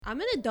I'm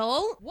an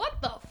adult.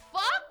 What the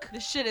fuck?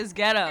 This shit is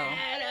ghetto.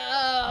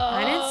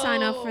 I didn't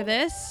sign up for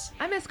this.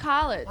 I miss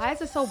college. Why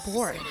is it so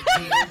boring?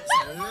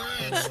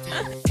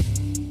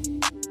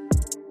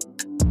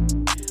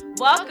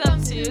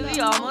 Welcome to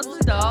the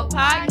Almost Adult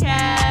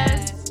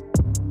Podcast.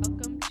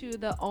 Welcome to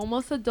the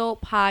Almost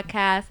Adult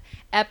Podcast,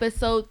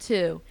 episode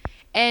 2.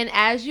 And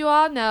as you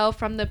all know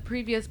from the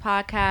previous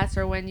podcast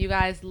or when you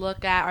guys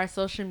look at our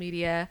social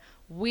media,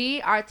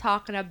 we are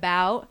talking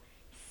about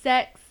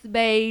sex,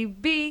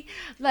 baby.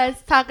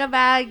 Let's talk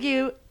about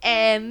you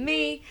and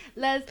me.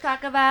 Let's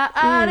talk about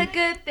all the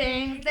good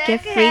things that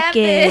Get can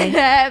freaky. happen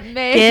that Get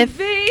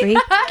maybe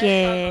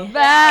freaky.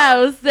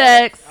 about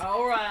sex.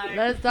 All right.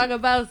 Let's talk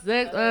about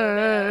sex.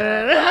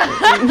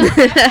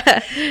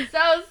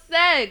 So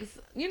sex,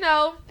 you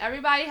know,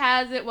 everybody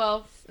has it.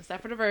 Well,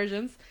 except for the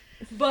virgins.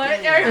 But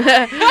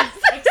everybody has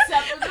it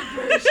except for the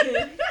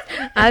virgins.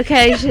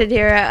 Okay,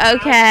 Shadira.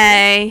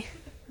 Okay.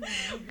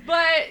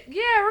 But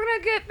yeah, we're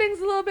gonna get things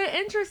a little bit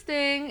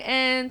interesting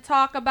and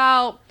talk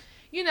about,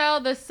 you know,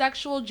 the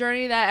sexual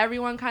journey that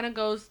everyone kind of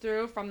goes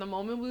through from the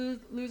moment we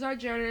lose our our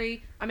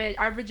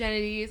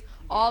virginities,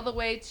 all the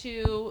way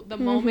to the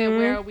moment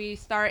where we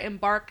start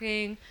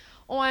embarking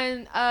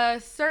on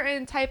a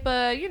certain type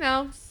of, you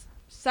know,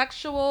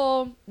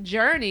 sexual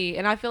journey.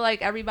 And I feel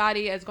like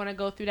everybody is going to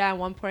go through that at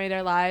one point in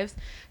their lives.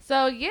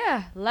 So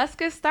yeah, let's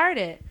get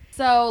started.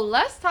 So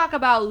let's talk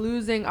about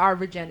losing our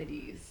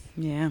virginities.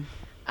 Yeah.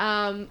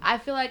 I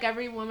feel like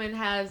every woman,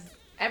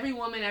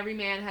 every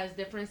man has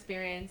different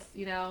experience.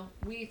 You know,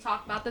 we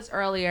talked about this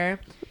earlier.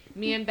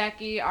 Me and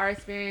Becky, our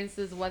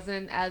experiences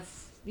wasn't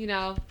as, you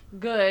know,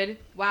 good,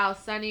 while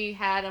Sunny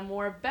had a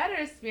more better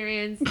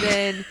experience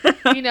than,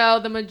 you know,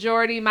 the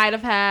majority might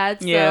have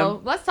had. So Yeah.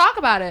 let's talk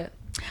about it.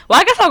 Well,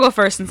 I guess I'll go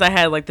first since I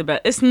had like the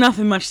best. It's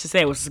nothing much to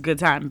say, which is a good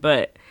time.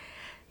 But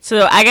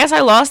so I guess I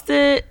lost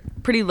it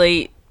pretty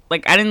late.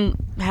 Like I didn't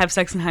have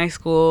sex in high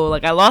school.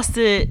 Like I lost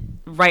it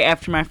right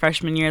after my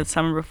freshman year, the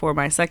summer before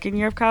my second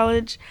year of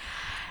college.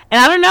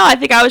 And I don't know, I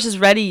think I was just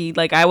ready.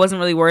 Like I wasn't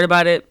really worried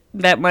about it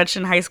that much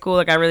in high school.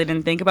 Like I really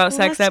didn't think about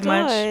sex that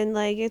much.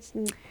 Like it's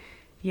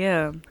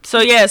Yeah.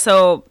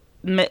 So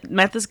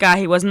met this guy.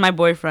 He wasn't my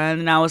boyfriend,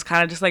 and I was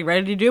kind of just like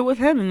ready to do it with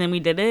him. And then we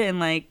did it, and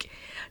like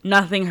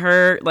nothing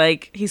hurt.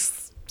 Like he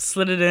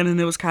slid it in, and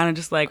it was kind of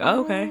just like,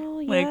 oh, okay,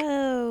 like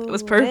it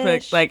was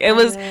perfect. Like it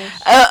was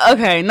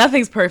okay.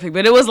 Nothing's perfect,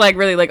 but it was like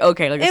really like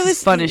okay. Like it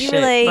was fun as shit.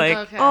 Like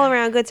Okay. all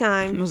around good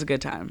time. It was a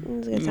good time. It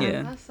was a good time.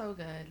 Yeah. That's so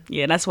good.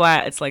 Yeah, that's why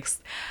it's like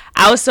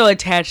I was so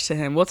attached to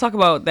him. We'll talk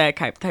about that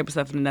type of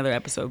stuff in another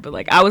episode, but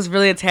like I was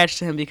really attached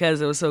to him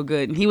because it was so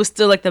good, and he was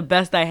still like the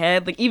best I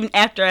had. Like even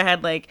after I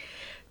had like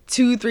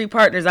 2-3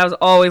 partners, I was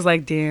always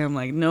like, damn,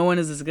 like no one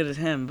is as good as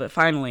him. But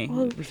finally,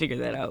 we figured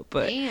that out.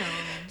 But Damn.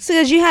 So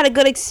because you had a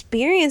good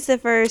experience the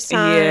first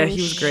time. yeah,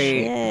 he was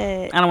great.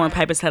 Shit. I don't want to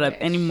pipe his head up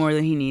any more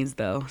than he needs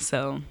though.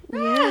 So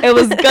Yeah. it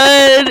was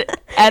good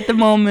at the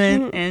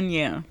moment, and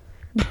yeah.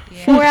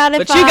 4 out of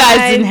But 5. you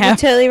guys didn't have- would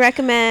totally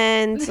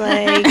recommend.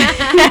 Like,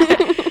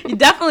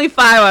 Definitely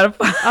 5 out of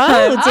 5.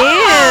 oh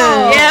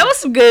damn. Yeah, it was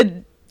some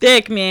good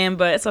dick, man,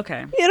 but it's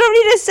okay. You don't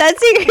need to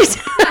censor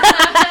yourself.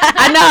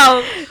 I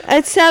know.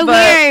 It's so But-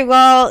 weird.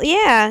 Well,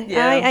 yeah.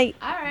 Yeah.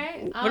 All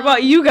right. What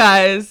about you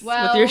guys with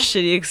well- your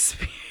shitty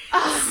experience?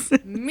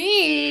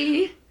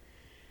 Me,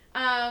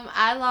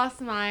 I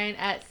lost mine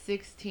at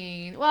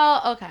 16.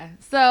 Well, okay,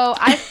 so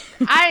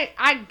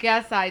I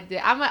guess I did.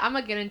 I'm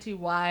gonna get into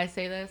why I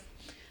say this,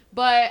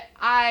 but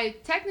I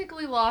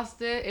technically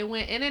lost it. It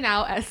went in and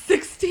out at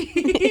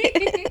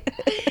 16.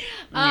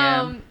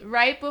 Yeah.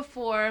 Right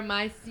before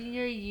my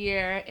senior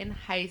year in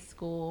high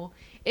school.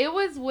 It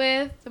was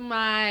with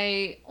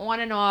my on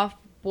and off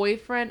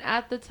boyfriend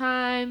at the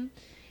time.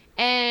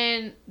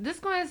 And this is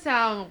going to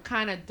sound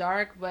kind of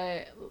dark,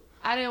 but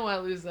I didn't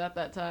want to lose it at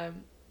that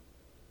time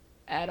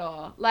at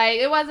all. Like,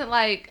 it wasn't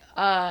like,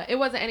 it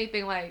wasn't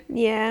anything like,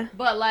 Yeah.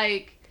 but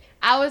like,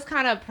 I was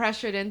kind of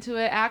pressured into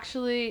it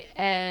actually,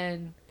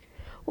 and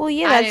Well,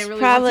 yeah, I that's didn't really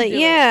probably, want to do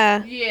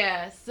yeah. it.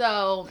 Yeah,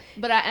 so,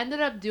 but I ended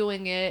up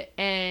doing it,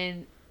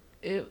 and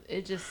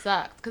it just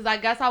sucked, because I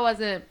guess I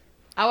wasn't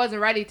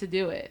ready to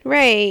do it.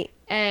 Right.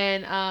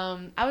 And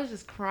I was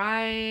just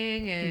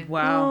crying, and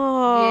Wow.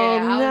 Oh,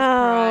 yeah, I was no.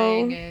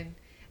 crying, and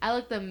I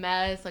looked a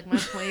mess. Like my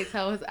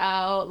ponytail was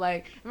out.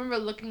 Like I remember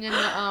looking in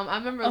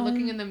the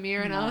looking in the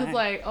mirror, and I was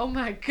like, "Oh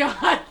my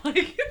god!"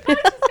 Like I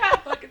just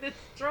got fucking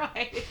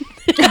destroyed.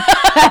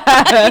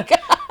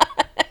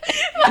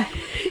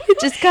 It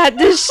just got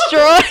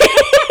destroyed.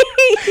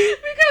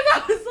 Because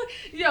I was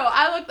like, yo,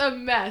 I looked a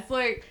mess.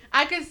 Like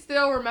I could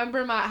still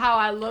remember how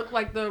I looked,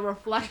 like the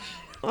reflection.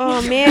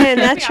 Oh, man,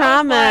 that I was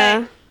trauma.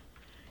 like-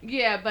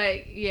 Yeah,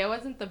 but yeah, it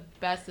wasn't the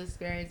best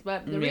experience.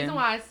 But the reason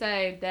why I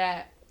say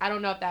that, I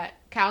don't know if that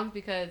counts,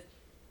 because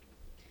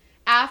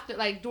after,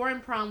 like, during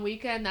prom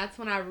weekend, that's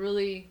when I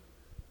really,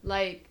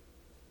 like,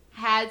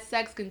 had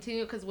sex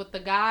continue. Because with the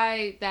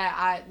guy that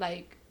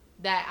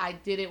I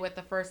did it with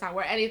the first time,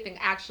 where anything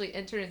actually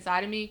entered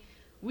inside of me,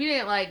 we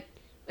didn't, like,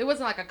 it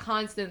wasn't like a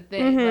constant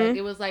thing. Mhm. Like,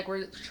 it was like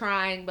we're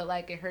trying, but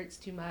like it hurts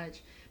too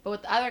much. But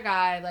with the other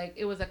guy, like,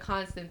 it was a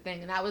constant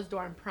thing, and that was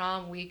during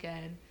prom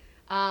weekend.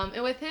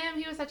 And with him,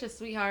 he was such a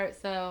sweetheart,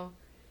 so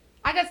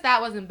I guess that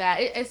wasn't bad.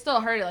 It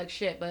still hurted like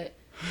shit, but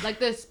like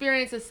the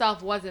experience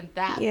itself wasn't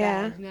that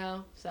bad, you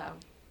know? So,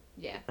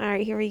 yeah. All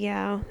right, here we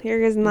go. Here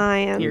goes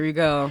Niam. Here we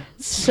go.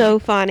 So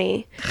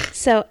funny.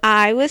 So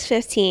I was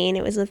 15.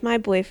 It was with my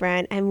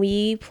boyfriend, and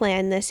we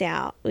planned this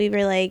out. We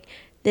were like,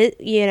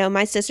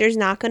 my sister's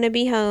not going to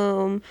be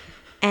home,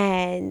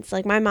 and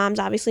like my mom's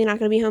obviously not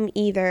going to be home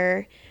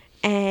either.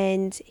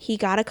 And he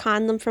got a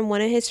condom from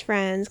one of his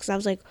friends because I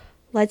was like,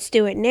 let's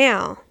do it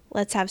now.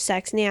 Let's have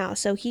sex now.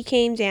 So he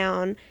came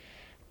down,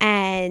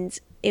 and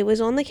it was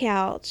on the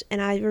couch,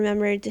 and I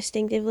remember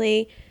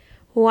distinctively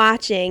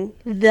watching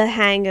The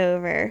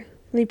Hangover.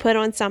 We put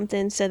on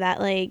something so that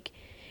like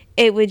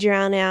it would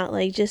drown out,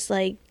 like just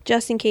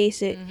in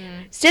case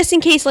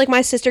like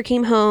my sister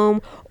came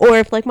home, or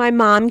if like my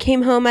mom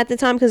came home at the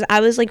time, because I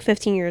was like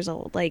 15 years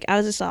old, like I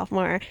was a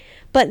sophomore.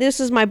 But this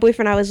is my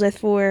boyfriend I was with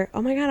for,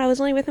 oh my god, I was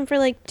only with him for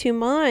like 2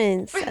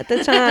 months at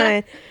the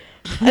time.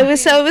 It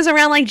was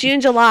around like June,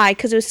 July,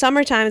 because it was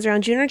summertime. It was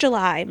around June or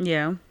July.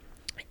 Yeah.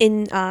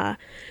 In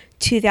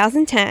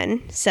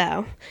 2010.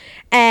 So,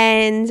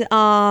 and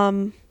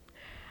I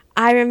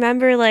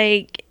remember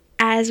like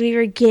as we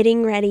were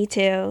getting ready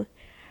to,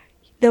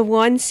 the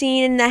one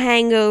scene in The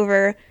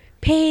Hangover,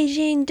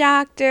 paging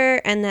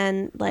doctor, and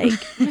then like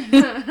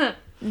the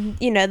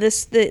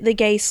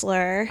gay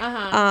slur.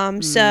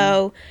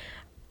 So,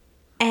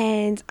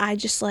 and I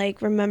just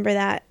like remember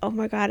that. Oh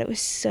my god, it was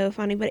so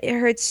funny, but it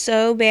hurt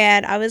so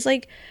bad. I was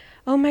like,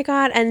 oh my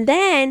god. And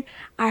then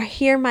I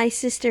hear my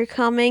sister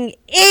coming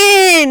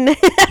in.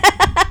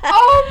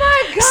 Oh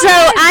my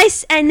god.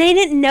 So and they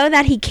didn't know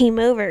that he came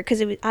over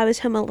because I was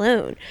home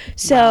alone.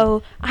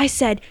 So I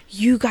said,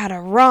 you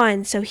gotta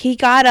run. So he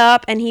got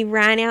up and he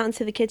ran out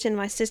into the kitchen.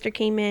 My sister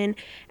came in,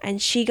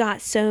 and she got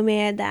so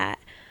mad that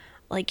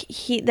like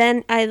he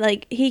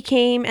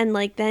came, and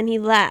like then he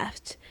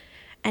left,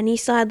 and he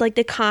still had like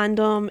the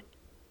condom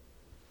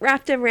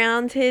wrapped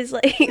around his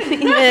like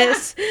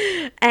penis,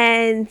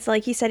 and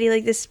like he said he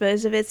like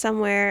disposed of it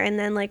somewhere. And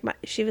then like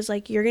she was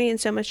like, you're gonna get in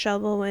so much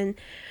trouble when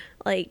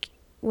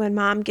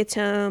mom gets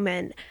home.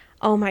 And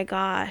oh my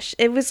gosh,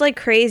 it was like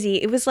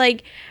crazy. It was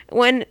like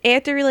when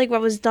after like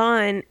what was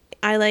done,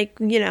 I like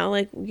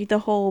like the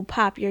whole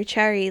pop your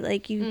cherry,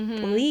 like you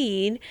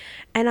bleed,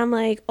 and I'm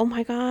like, oh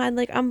my god,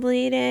 like I'm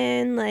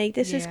bleeding, like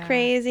this is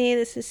crazy,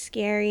 this is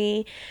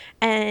scary.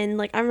 And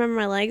like I remember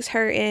my legs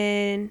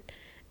hurting,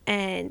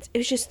 and it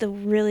was just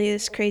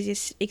this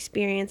craziest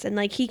experience. And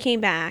like he came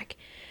back,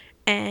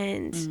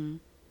 and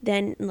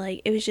then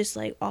like it was just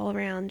like all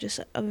around just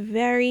a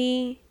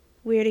very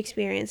weird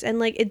experience. And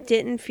like it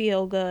didn't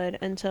feel good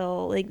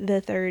until like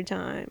the third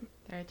time.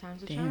 Third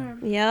time's the charm.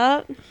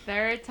 Yep.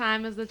 Third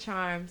time is the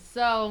charm.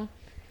 So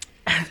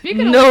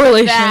speaking of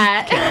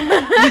that,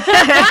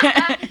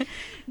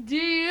 do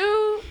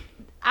you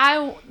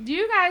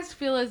guys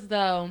feel as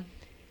though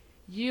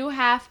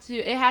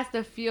it has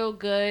to feel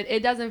good?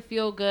 It doesn't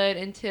feel good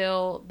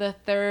until the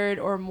third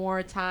or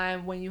more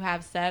time when you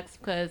have sex?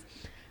 Because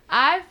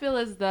I feel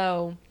as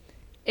though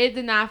it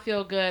did not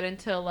feel good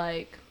until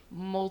like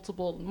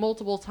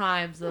multiple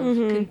times of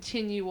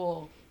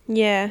continual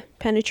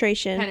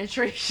penetration.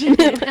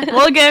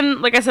 Well,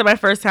 again, like I said, my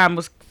first time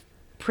was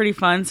pretty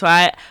fun,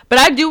 but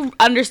I do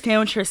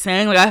understand what you're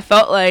saying. Like I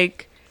felt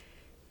like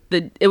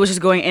it was just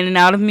going in and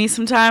out of me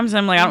sometimes.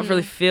 I'm like, I don't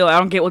really feel, I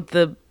don't get what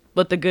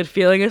the good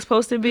feeling is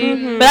supposed to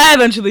be. But I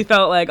eventually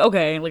felt like,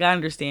 okay, like I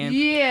understand.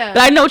 Yeah.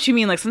 But I know what you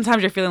mean. Like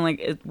sometimes you're feeling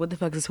like, what the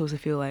fuck is it supposed to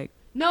feel like?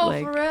 No,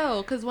 like, for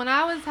real. Because when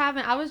I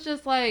was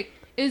just like,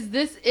 is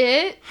this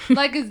it?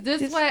 Like, is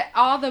this what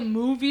all the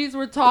movies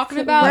were talking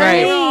about?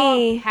 Right. They're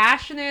all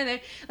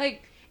passionate.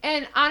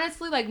 And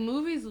honestly, like,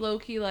 movies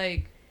low-key,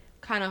 like,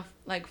 kind of,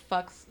 like,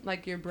 fucks,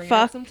 like, your brain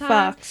up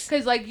sometimes.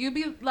 Because, like, you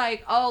be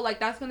like, oh,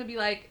 like, that's going to be,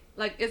 like,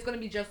 it's going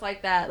to be just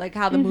like that, like,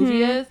 how the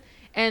movie is.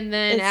 And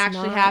then it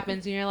actually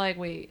happens, and you're like,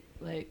 wait,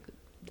 like.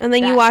 And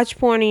then you watch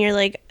porn, and you're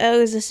like,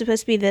 oh, is this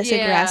supposed to be this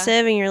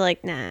aggressive? And you're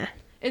like, nah.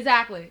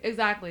 Exactly.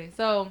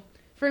 So,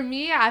 for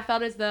me, I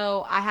felt as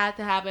though I had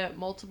to have it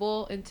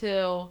multiple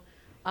until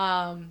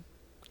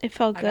it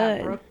felt good. I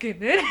got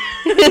broken in.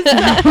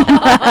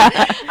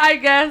 I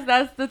guess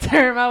that's the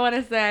term I want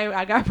to say.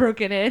 I got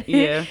broken in.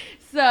 Yeah.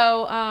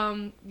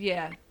 So,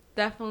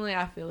 definitely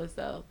I feel as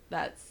though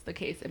that's the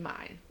case in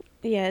mine.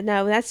 Yeah,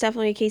 no, that's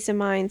definitely a case in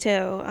mine, too.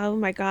 Oh,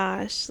 my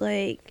gosh.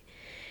 Like,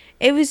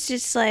 it was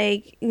just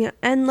like,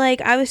 and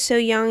like I was so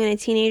young and a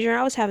teenager,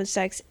 I was having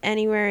sex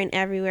anywhere and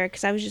everywhere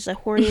because I was just a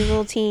horny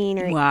little teen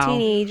or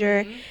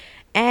teenager.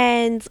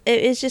 And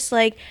it was just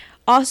like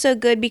also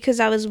good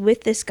because I was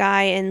with this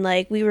guy, and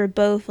like we were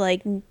both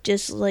like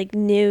just like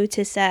new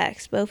to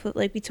sex. Both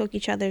like we took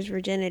each other's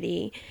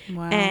virginity.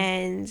 Wow.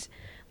 And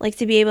like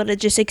to be able to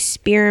just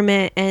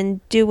experiment and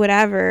do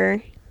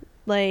whatever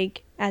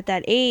like at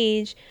that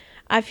age,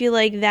 I feel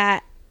like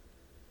that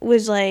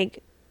was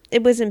like,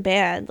 it wasn't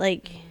bad.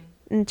 Like,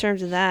 in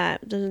terms of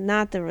that,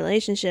 not the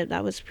relationship,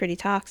 that was pretty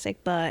toxic,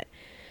 but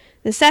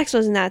the sex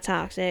wasn't that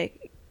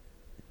toxic.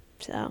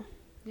 So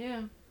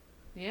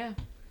Yeah.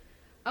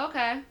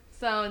 Okay.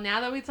 So now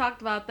that we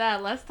talked about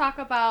that, let's talk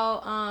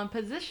about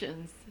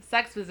positions,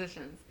 sex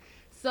positions.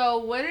 So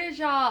what is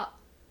y'all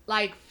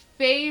like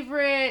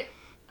favorite?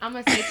 I'm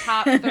gonna say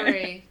top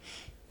 3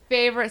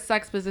 favorite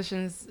sex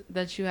positions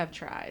that you have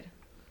tried.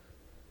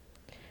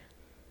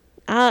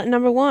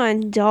 Number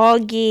 1,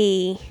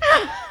 doggy.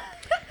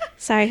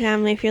 Sorry,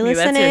 family, if you're Yeah,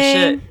 that's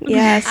listening. your shit.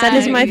 Yes, that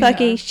is my Yeah.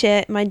 fucking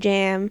shit, my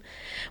jam.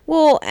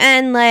 Well,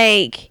 and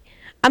like,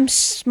 I'm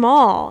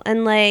small,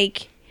 and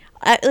like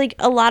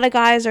a lot of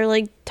guys are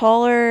like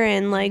taller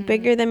and like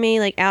bigger than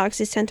me. Like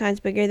Alex is 10 times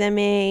bigger than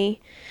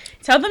me.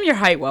 Tell them your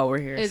height while we're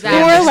here. So Exactly.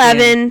 they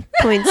understand.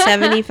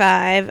 4'11.75.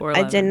 I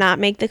 4'11. did not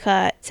make the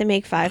cut to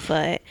make 5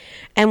 foot.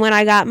 And when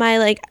I got my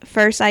like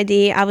first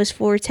ID, I was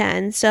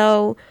 4'10.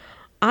 So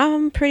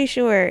I'm pretty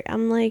short.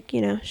 I'm like,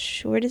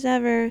 short as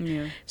ever.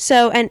 Yeah.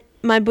 So, and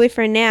my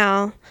boyfriend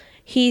now,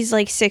 he's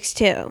like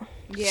 6'2".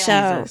 Yeah.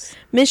 So Jesus.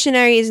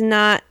 missionary is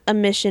not a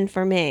mission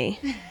for me.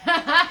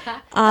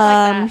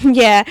 I like that.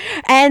 Yeah.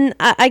 And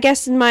I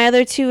guess my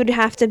other 2 would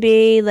have to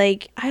be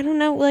like, I don't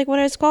know, like what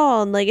it's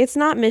called. Like it's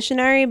not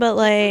missionary, but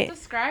like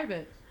Describe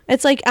it.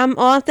 it's like I'm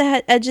off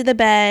the edge of the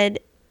bed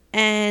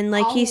and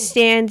like he's Oh.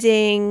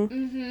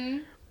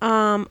 standing.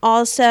 Mm-hmm.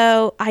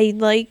 Also I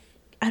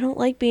don't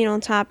like being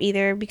on top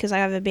either because I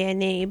have a bad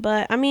knee,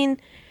 but I mean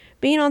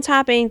being on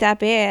top ain't that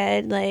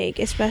bad, like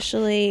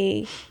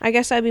especially I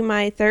guess that'd be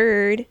my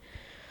 3rd.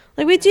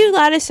 Like we do a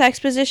lot of sex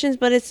positions,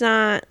 but it's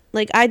not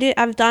like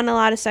I've done a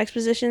lot of sex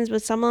positions,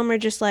 but some of them are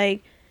just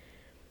like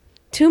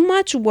too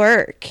much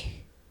work.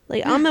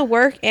 Like I'm a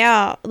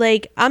workout.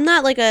 Like I'm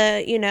not like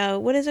a,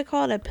 what is it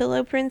called? A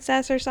pillow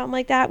princess or something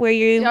like that where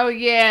you Oh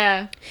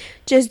yeah.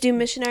 just do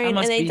missionary I and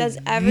must it be does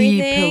the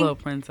everything. pillow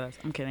princess.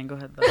 I'm kidding. Go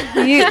ahead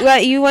though.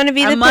 You want to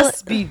be the I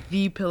must be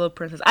the pillow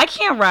princess. I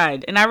can't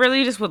ride, and I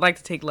really just would like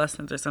to take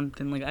lessons or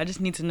something. Like I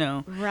just need to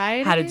know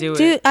Right. how to do it.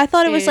 Dude, I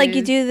thought it was like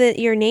you is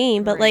do your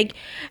name, but great. like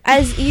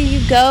as you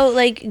go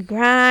like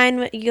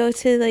grind, you go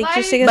to like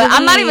just to go But to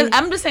I'm not the- even.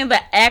 I'm just saying the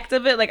act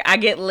of it. Like I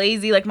get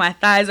lazy. Like my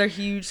thighs are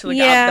huge, so like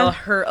Yeah. they'll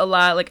hurt a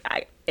lot. Like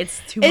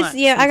it's too much.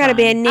 I got a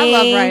bad sometimes. knee. I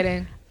love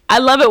writing. I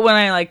love it when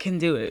I like can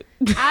do it.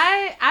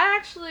 I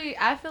actually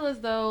I feel as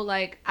though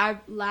like I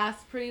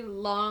last pretty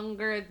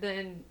longer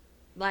than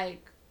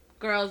like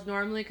girls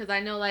normally because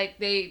I know like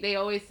they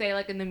always say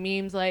like in the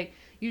memes like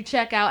you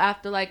check out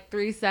after like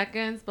 3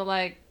 seconds, but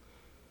like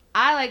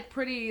I like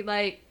pretty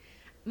like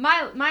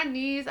my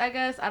knees I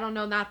guess I don't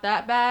know not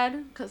that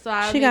bad so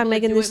I She got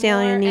Megan Thee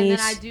Stallion and then knees.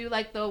 I do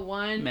like the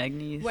one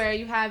Magnes. where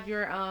you have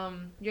your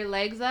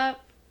legs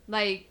up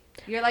like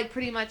you're like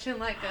pretty much in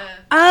like a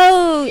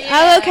Oh,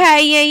 Yeah.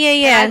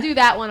 okay, yeah. I do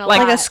that one a like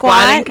lot. a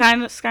squatting squat?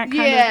 kind of.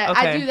 Yeah,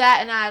 Okay. I do that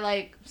and I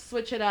like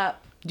switch it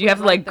up. Do you have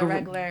to like the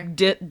regular?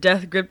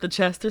 death grip the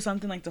chest or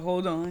something like to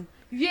hold on?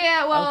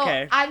 Yeah, well,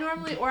 Okay. I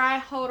normally or I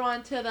hold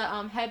on to the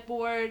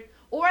headboard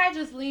or I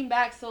just lean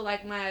back so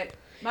like my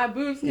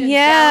boobs can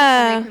Yeah.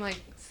 bounce and they can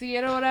like see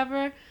it or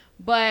whatever.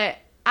 But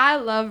I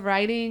love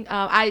writing.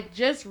 I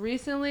just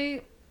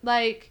recently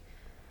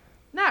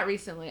not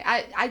recently.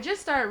 I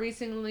just started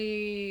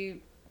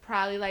recently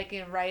probably like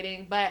in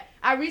writing, but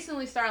I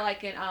recently started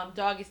like in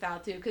doggy style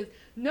too because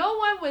no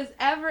one was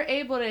ever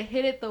able to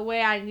hit it the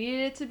way I needed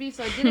it to be,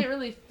 so it didn't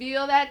really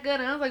feel that good.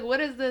 And I was like, what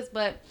is this?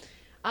 But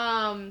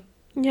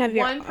You have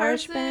your one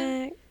arch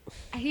person- back.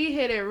 he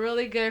hit it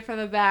really good from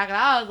the back, and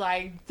I was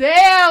like,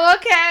 damn,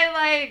 okay,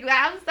 like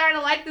I'm starting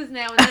to like this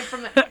now. And then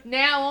from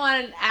now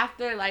on,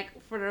 after like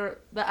for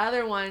the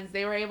other ones,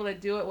 they were able to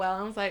do it well.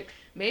 And I was like,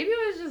 maybe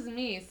it was just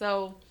me.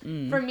 So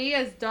for me,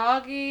 it's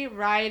doggy,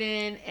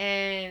 riding,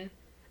 and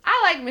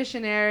I like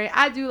missionary.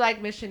 I do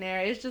like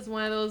missionary. It's just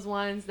one of those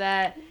ones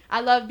that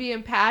I love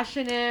being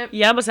passionate.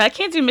 Yeah, but I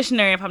can't do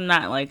missionary if I'm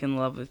not like in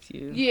love with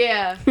you.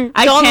 Yeah.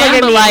 I Don't look can, at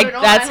but me. like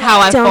Don't that's look how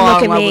I at me. Don't fall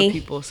look in at love me. with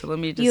people. So let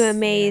me just. You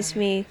amaze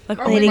me. Like,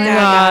 Or oh Lady when my you,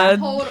 God.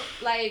 hold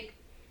like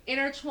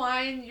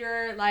intertwine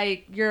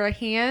your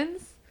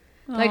hands.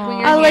 Like when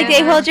your Oh, like they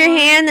hands are hold your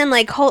intertwined. hand and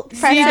like hold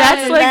press See, it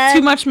that's on like the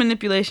too bed. much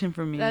manipulation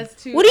for me.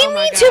 That's too. What do you oh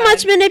my mean too God.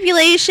 much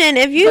manipulation?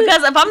 If you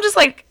Because if I'm just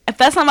like, if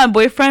that's not my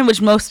boyfriend,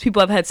 which most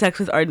people I've had sex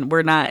with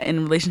were not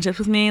in relationships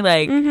with me,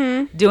 like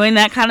doing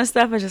that kind of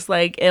stuff is just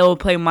like it'll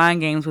play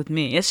mind games with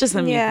me. It's just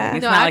a me Yeah. thing.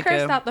 It's No, not I like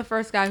cursed a. out the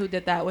first guy who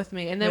did that with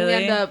me, and then we Really?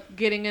 ended up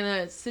getting in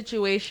a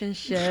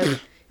situationship. You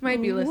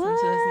might be listening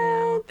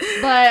to this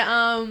now,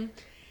 but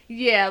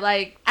yeah,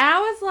 like I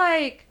was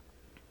like,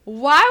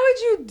 why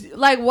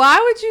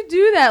would you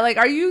do that? Like,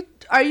 are you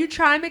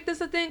trying to make this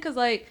a thing? Because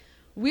like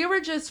we were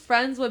just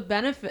friends with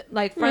benefits,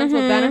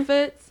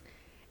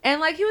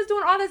 and like he was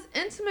doing all this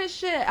intimate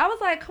shit. I was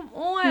like, come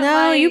on,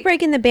 no, like, you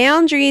breaking the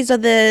boundaries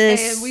of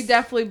this. and we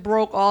definitely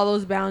broke all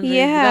those boundaries.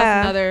 Yeah.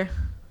 That's another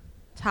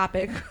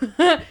topic.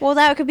 Well,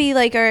 that could be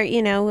like our,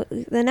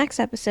 the next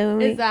episode. when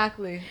we-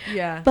 Exactly.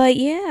 Yeah. But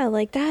yeah,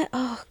 like that.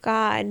 Oh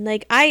God,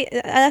 like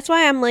that's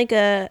why I'm like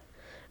a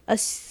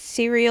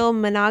serial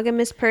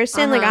monogamous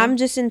person. Like Uh-huh. I'm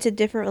just into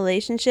different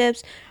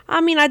relationships.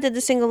 I mean, I did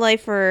the single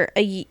life for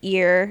a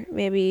year,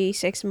 maybe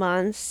 6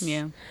 months.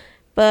 Yeah.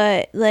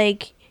 But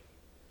like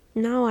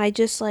No, I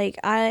just like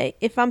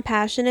if I'm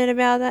passionate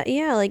about that,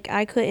 yeah, like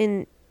I'd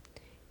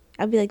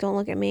be like, don't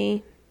look at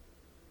me.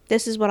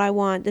 This is what I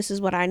want. This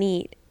is what I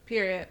need.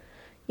 Period.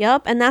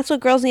 Yup, and that's what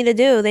girls need to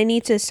do. They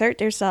need to assert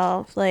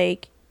themselves.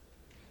 Like,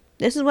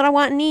 this is what I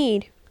want and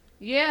need.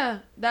 Yeah,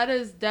 that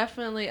is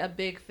definitely a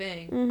big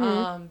thing.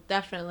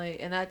 Definitely,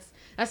 and that's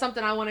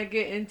something I want to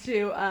get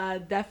into.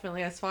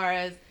 Definitely, as far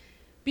as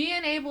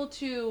being able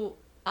to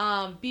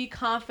be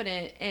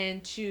confident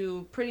and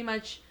to pretty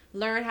much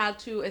learn how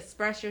to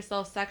express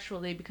yourself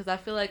sexually, because I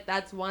feel like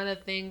that's one of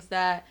the things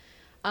that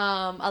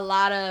a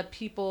lot of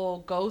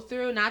people go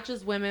through, not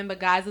just women but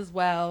guys as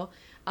well.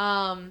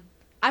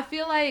 I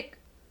feel like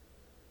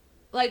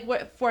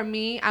what for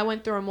me, I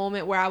went through a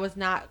moment where I was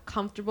not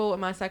comfortable with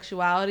my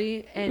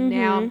sexuality, and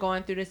now I'm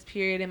going through this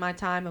period in my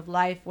time of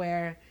life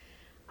where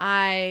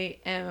I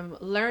am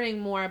learning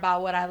more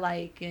about what I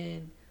like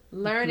and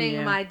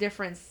learning my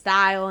different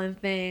style and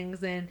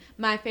things and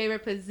my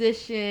favorite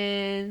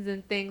positions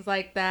and things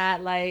like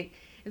that. Like,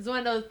 it's one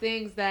of those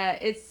things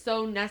that it's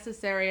so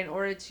necessary in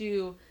order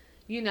to,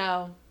 you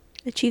know,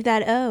 Achieve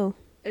that O.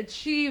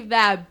 achieve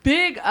that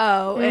big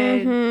O.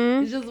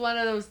 And it's just one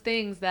of those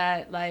things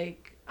that,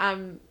 like,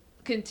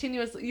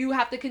 you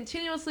have to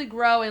continuously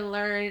grow and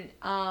learn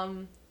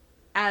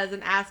as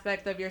an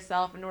aspect of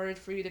yourself in order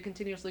for you to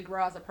continuously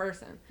grow as a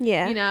person.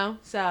 Yeah. You know?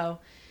 So,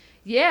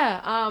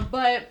 yeah.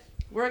 But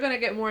we're going to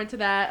get more into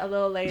that a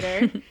little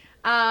later.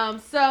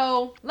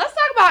 So, let's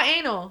talk about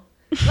anal.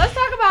 Let's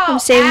talk about I'm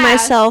saving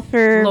ass. myself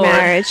for Lord.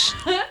 marriage.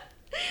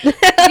 Yeah,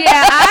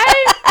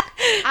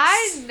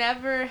 I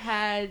never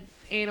had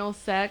anal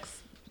sex.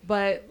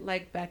 But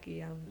like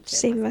Becky, I'm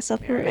Saving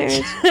myself for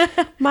marriage.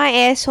 My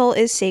asshole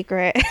is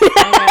sacred.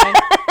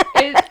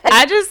 Okay.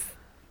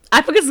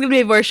 I think it's gonna be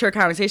a very short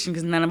conversation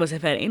because none of us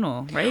have had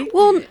anal, right?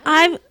 Well,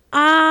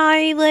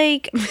 I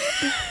like,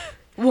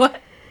 What?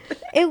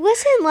 it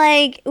wasn't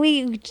like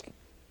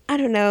I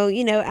don't know,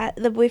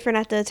 the boyfriend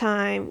at the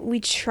time, we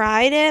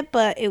tried it,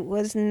 but it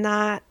was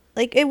not,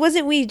 like, it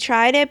wasn't we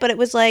tried it, but it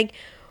was like,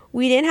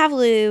 we didn't have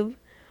lube.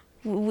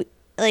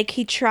 Like,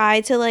 he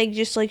tried to, like,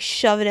 just, like,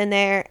 shove it in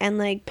there and,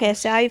 like,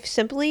 I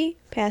simply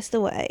passed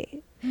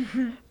away.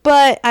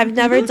 But I've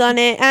never done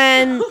it.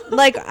 And,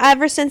 like,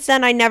 ever since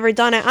then, I never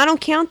done it. I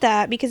don't count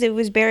that because it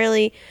was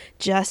barely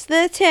just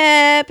the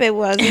tip. It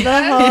wasn't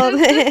the whole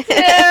thing.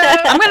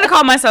 I'm going to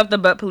call myself the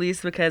butt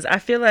police because I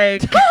feel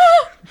like...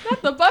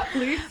 Not the butt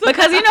police.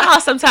 Because you know how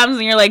sometimes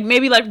when you're, like,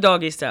 maybe, like,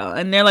 doggy style,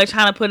 and they're, like,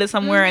 trying to put it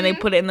somewhere and they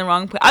put it in the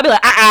wrong place. I'll be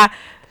like,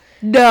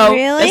 no,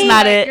 Really? that's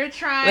not it. You're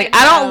trying. Like,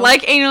 I don't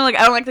like anal. Like,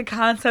 I don't like the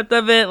concept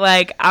of it.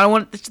 Like, I don't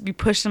want it to be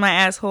pushed in my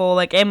asshole.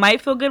 Like, it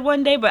might feel good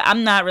one day, but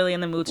I'm not really in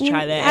the mood to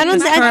try that I at don't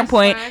this think- current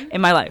point friend. in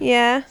my life.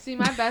 Yeah. See,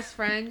 my best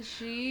friend,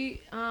 she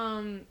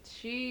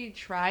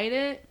tried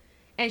it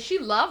and she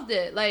loved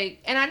it. Like,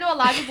 and I know a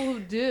lot of people who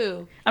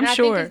do. I'm and I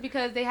sure. think it's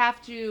because they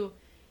have to,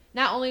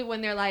 not only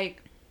when they're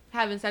like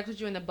having sex with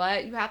you in the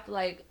butt, you have to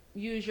like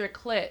use your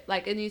clit.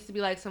 Like, it needs to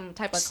be like some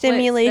type of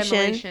Stimulation. clit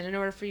stimulation in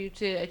order for you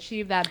to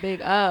achieve that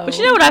big O. But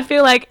you know what I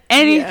feel like?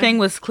 Anything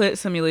with clit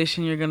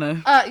simulation, you're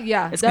gonna...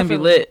 Yeah, it's gonna be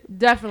lit.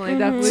 Definitely.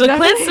 So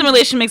clit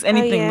simulation makes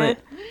anything yeah. lit.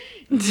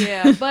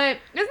 Yeah, but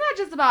it's not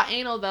just about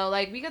anal though.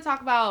 Like, we could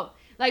talk about,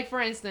 like,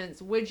 for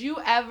instance, would you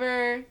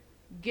ever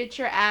get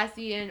your ass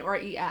eaten or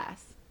eat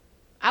ass?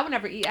 I would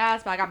never eat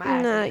ass, but I got my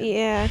ass No, eaten.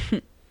 yeah.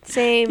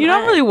 Same. You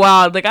know, I'm really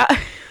wild. Like,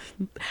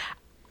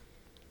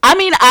 I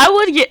mean,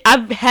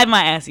 I've had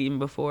my ass eaten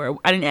before.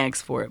 I didn't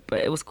ask for it, but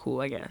it was cool,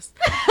 I guess.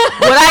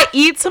 Would I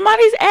eat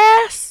somebody's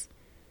ass?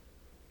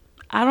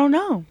 I don't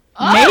know.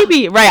 Oh.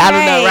 Maybe. Right, I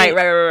don't know. Right.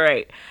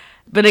 Right.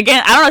 But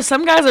again, I don't know.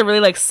 Some guys are really,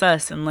 like,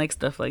 sus and like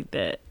stuff like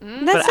that.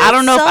 That's But not I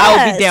don't know if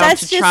I would be down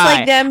That's to just try.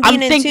 like them I'm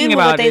being in thinking tune with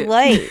about what they it.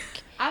 like.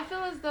 I feel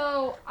as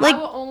though Like- I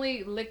will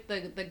only lick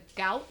the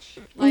gouch.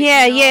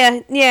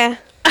 Yeah.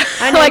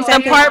 I know Like the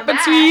exactly. part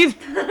between...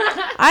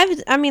 I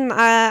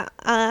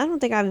don't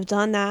think I've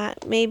done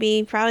that.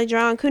 Maybe, probably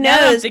drunk. Who Now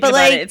that I'm knows? thinking But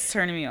about like, it, it's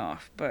turning me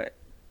off. But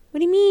what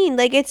do you mean?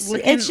 Like, it's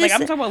licking, just like,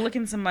 I'm talking about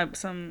licking some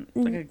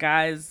like a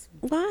guy's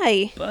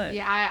why? butt.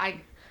 Yeah,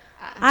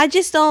 I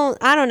just don't.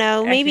 I don't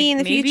know. Maybe in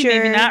the future.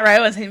 Maybe not. Right?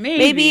 I was saying maybe.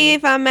 Maybe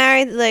if I'm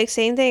married, like,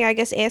 same thing. I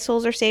guess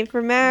assholes are saved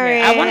for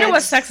marriage. Yeah, I wonder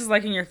what sex is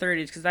like in your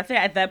 30s, because I think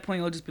at that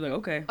point you'll just be like,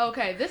 okay.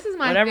 Okay, this is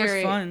my Whatever's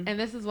theory, fun. and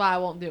this is why I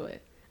won't do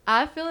it.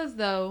 I feel as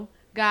though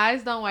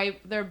guys don't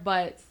wipe their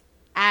butts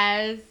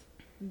as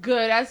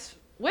good as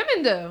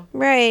women do.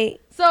 Right.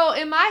 So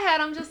in my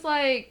head, I'm just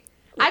like,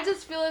 I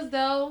just feel as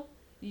though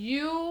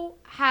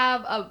I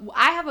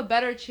have a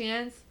better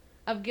chance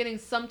of getting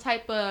some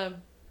type of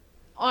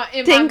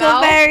in my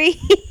mouth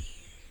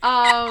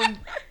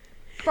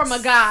from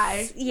a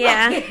guy.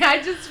 Yeah. Like,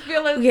 I just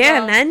feel as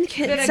Yeah, though men than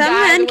can. a Some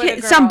guy men with a can.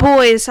 girl. Some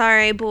boys.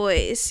 Sorry,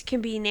 boys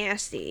can be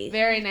nasty.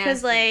 Very nasty.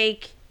 Because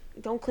like,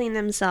 don't clean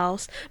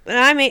themselves. But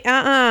I mean,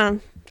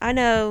 I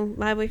know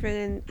my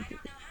boyfriend. I don't know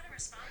how to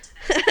respond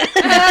to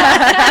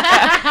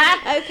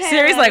that. Okay.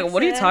 Siri's like,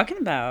 what are you Alexa. talking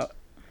about?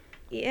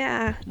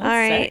 Yeah. What All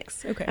right.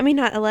 sex? Okay. I mean,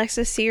 not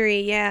Alexa, Siri.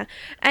 Yeah.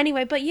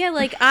 Anyway, but yeah,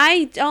 like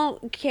I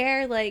don't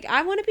care. Like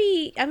I want to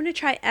be. I'm gonna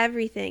try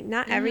everything.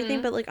 Not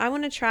everything, but like I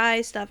want to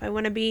try stuff. I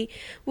want to be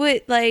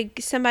with like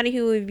somebody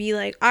who would be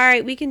like, all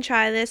right, we can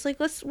try this. Like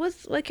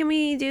what can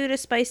we do to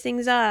spice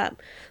things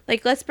up?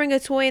 Like let's bring a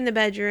toy in the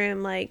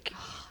bedroom. Like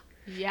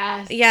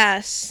Yes.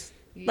 yes.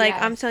 Like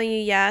I'm Yes. telling you,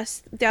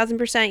 yes,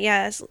 1,000%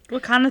 yes.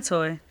 What kind of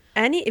toy?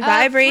 Any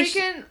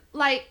vibration. Freaking,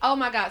 like, oh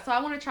my god. So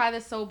I want to try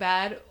this so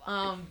bad.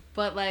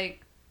 But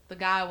like the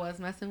guy I was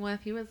messing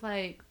with, he was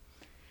like,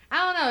 I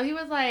don't know. He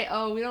was like,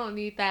 oh, we don't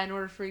need that in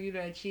order for you to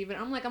achieve it.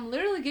 I'm like, I'm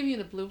literally giving you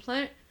the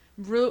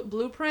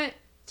blueprint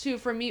to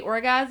for me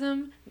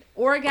orgasming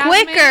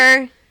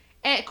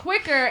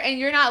Quicker. and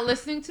you're not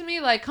listening to me.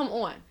 Like, come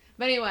on.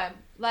 But anyway,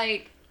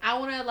 like I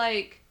want to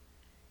like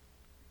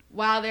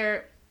while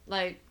they're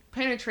like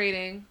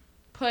penetrating,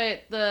 put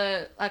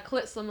the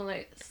clit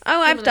simulator.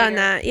 Oh, I've done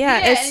that. Yeah,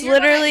 it's and you're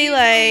literally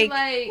easily,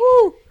 like,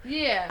 woo.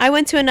 yeah. I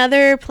went to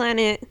another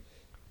planet.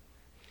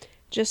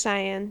 Just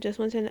saying. Just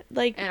went to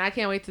like And I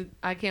can't wait to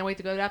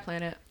go to that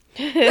planet.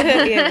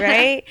 yeah,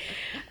 right?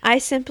 I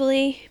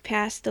simply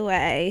passed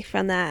away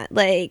from that.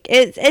 Like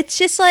it's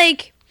just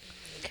like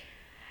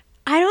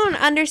I don't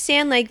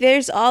understand. Like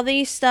there's all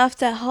these stuff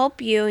to help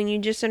you, and you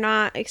just are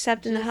not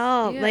accepting the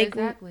help. yeah, like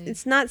exactly.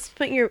 it's not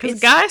putting your. Because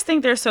It's, guys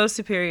think they're so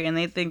superior, and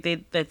they think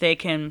that they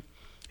can,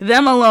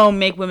 them alone,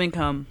 make women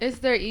come. It's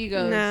their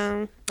egos.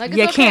 no. Like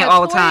You it's can't a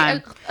all the toy,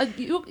 time.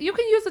 You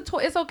can use a toy.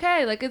 It's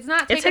okay. Like it's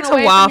not It taking takes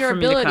away a while from your for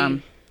me ability. to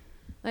come.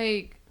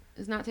 Like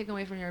it's not taking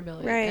away from your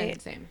ability. Right. And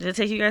it's same. Did it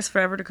take you guys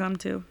forever to come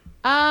too?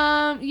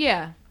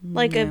 Yeah.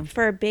 Like Yeah.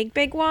 for a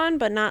big one,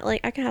 but not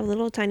like I can have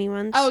little tiny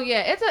ones. Oh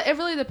yeah. It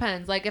really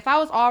depends. Like if I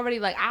was already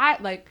like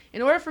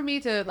in order for me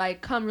to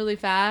like come really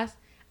fast,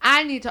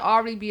 I need to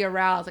already be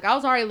aroused. Like I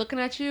was already looking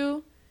at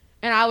you,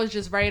 and I was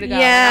just ready to go.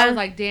 Yeah. And I was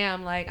like,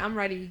 damn. Like I'm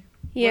ready.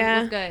 Yeah.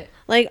 What's good?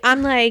 Like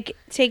I'm like,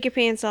 take your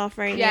pants off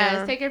right Yes.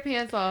 now. Take your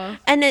pants off.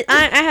 And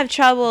I have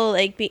trouble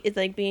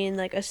being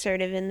like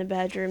assertive in the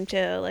bedroom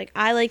too. Like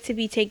I like to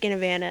be taken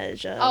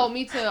advantage of. Oh,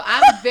 me too.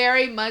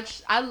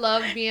 I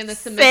love being the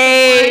submissive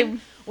Same.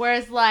 one, where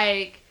it's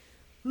like,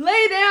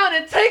 lay down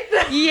and take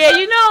the. Yeah,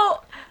 you know,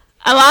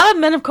 a lot of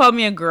men have called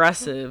me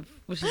aggressive,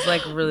 which is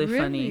like really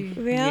funny.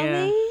 Really?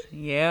 Really?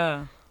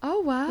 Yeah.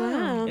 Oh wow.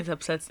 Wow. It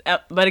upsets.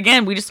 But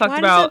again, we just talked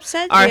Why does it about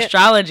upset our you?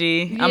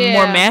 astrology. I'm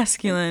more Yeah.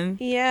 masculine,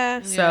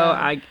 Yeah. so Yeah.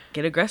 I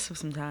get aggressive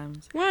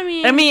sometimes. Well, I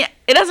mean, I mean,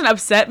 it doesn't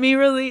upset me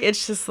really.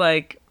 It's just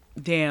like,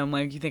 damn,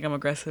 like you think I'm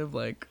aggressive?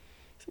 Like,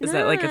 is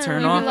that like a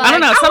turn No. off? Like, I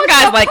don't know. I Some want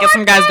guys your like it,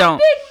 some guys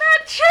don't.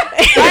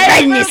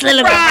 right in this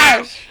little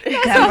garage.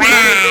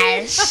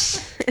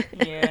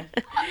 Yeah.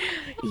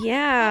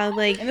 Yeah,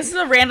 like And this is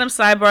a random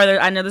sidebar.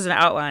 That I know there's an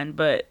outline,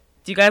 but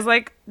do you guys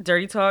like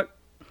dirty talk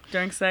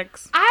during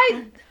sex?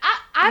 I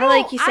I don't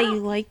like you I say don't-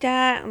 you like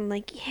that. I'm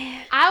like,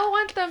 yeah. I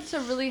want them to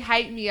really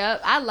hype me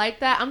up. I like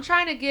that. I'm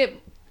trying to get,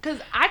 because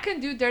I can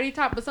do dirty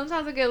talk, but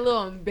sometimes I get a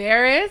little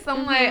embarrassed.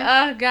 I'm like,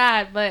 oh,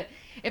 God. But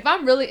if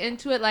I'm really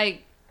into it,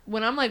 like,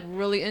 when I'm, like,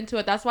 really into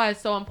it, that's why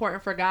it's so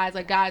important for guys.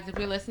 Like, guys, if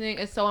you're listening,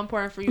 it's so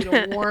important for you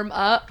to warm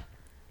up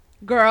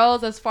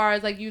girls as far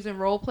as, like, using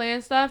role play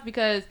and stuff.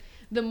 Because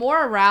the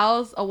more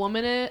aroused a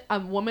woman,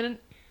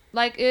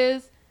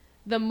 is,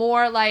 the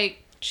more, like,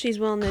 She's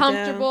willing to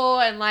comfortable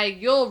and like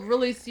you'll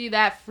really see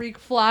that freak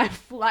flag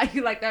fly.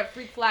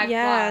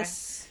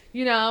 Yes.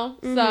 You know.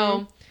 Mhm.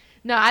 So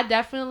no,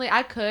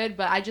 I could,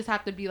 but I just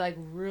have to be like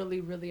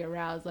really really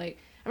aroused. Like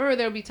I remember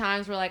there would be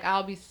times where like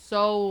I'll be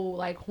so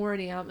like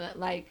horny. I'm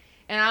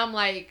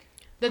like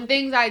the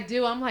things I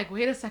do, I'm like,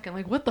 wait a second,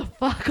 like what the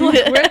fuck,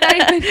 like where'd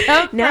that even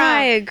come No, from?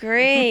 I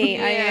agree.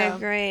 Yeah. I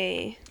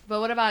agree.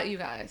 But what about you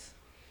guys?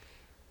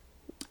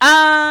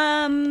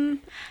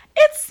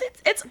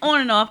 It's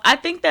on and off. I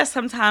think that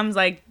sometimes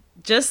like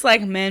just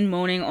like men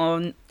moaning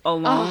on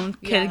alone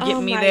yeah. can get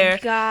oh me my there.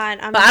 God.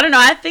 But I don't know.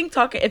 I think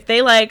talking if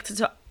they like to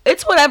talk,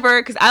 it's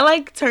whatever. Because I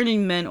like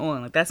turning men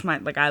on. Like that's my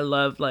like I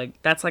love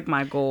like that's like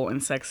my goal in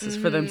sex is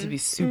for them to be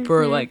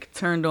super like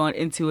turned on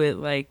into it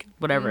like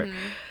whatever.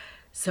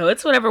 So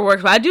it's whatever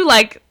works. But I do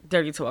like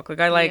dirty talk. Like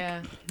I like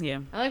yeah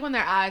I like when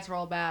their eyes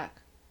roll back.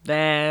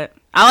 that.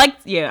 I like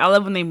I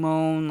love when they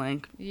moan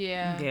like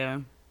Yeah. yeah.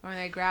 Or when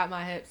they grab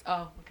my hips.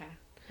 Oh, okay.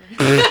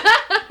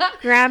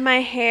 Grab my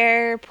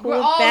hair, pull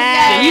Oh,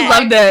 back. Yeah, you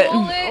love that.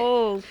 pull it.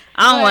 Oh,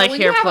 I don't But like when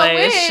you hair have a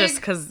play. It's wig- just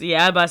because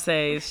I about to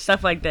say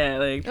stuff like that.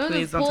 Like They'll please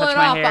just don't pull touch it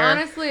my off. But hair.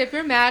 honestly, if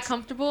you're mad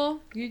comfortable,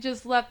 you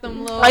just let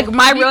them little. Like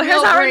my real big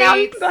hair's out right now.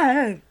 You braids. can go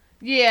ahead.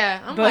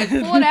 Yeah, I'm But- like,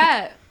 pull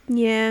that.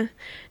 yeah.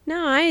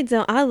 No, I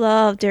don't. I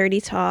love dirty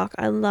talk.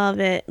 I love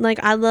it. Like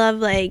I love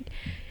like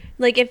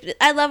if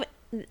I love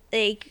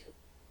like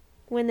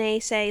when they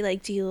say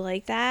like, do you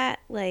like that?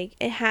 Like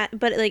it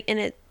but like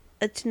in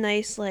it's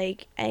nice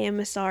like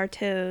AMSR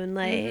tone,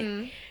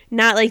 like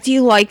not like, do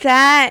you like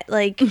that?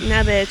 Like,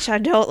 nah, bitch, I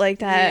don't like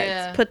that.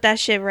 Yeah. Put that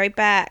shit right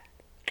back.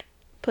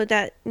 Put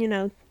that,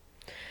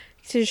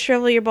 to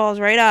shrivel your balls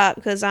right up,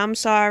 because I'm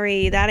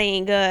sorry, that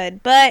ain't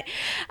good. But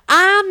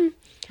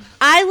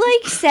I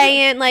like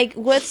saying, like,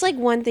 what's, like,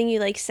 one thing you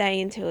like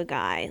saying to a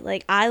guy?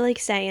 Like, I like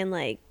saying,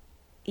 like,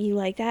 you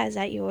like that? Is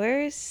that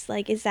yours?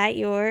 Like, is that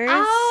yours?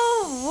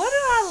 Oh, what do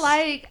I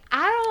like?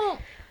 I don't.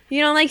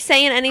 You don't like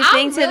saying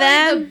anything I'm to really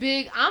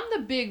them? I'm the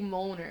big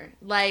moaner.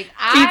 Like, Me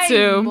I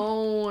too.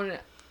 moan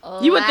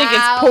You would think it's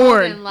loud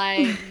porn. and,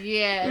 like,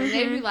 yeah, and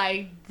they be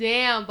like,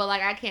 damn, but,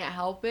 like, I can't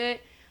help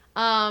it.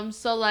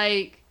 So,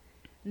 like,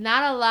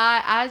 not a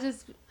lot. I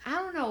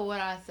don't know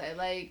what I say.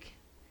 Like,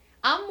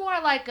 I'm more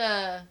like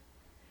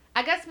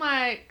I guess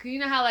you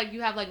know how, like,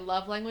 you have, like,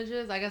 love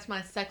languages? I guess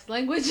my sex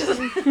language is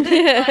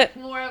like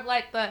more of,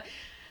 like, the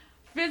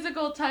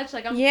physical touch.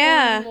 Like, I'm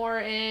pulling more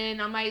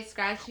in. I might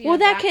scratch you. Well,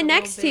 that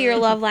connects to your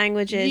love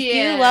languages. Yeah. Do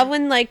you love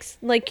when,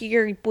 like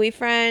your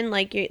boyfriend,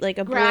 like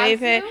a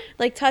boyfriend,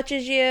 like,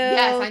 touches you?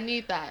 Yes, I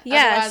need that. Yeah,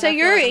 Otherwise, so I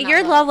feel like I'm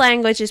your not love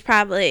language is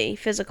probably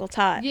physical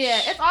touch.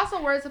 Yeah, it's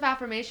also words of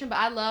affirmation, but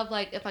I love,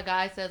 like, if a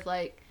guy says,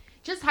 like,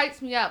 just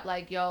hypes me up,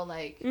 like, yo,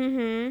 like,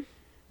 Mm-hmm.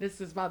 this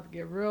is about to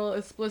get real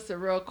explicit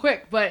real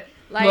quick, but,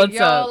 like, What's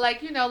yo, up?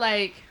 like, you know,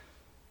 like,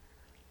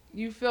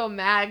 you feel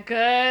mad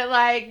good,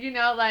 like, you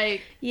know,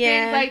 like,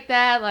 things like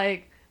that,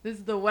 like, this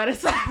is the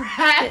wettest I've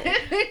had.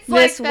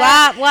 This like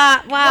wop.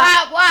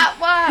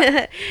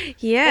 Wop.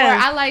 Yeah. Or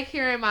I like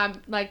hearing my,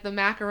 like, the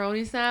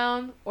macaroni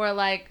sound, or,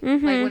 like,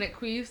 like when it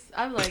queefs,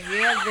 I'm like,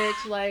 yeah,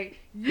 bitch, like,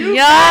 you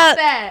got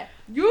that.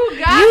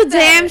 You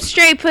damn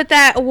straight put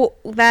that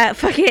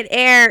fucking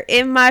air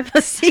in my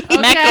pussy. Okay.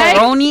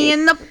 Macaroni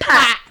in the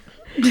pot.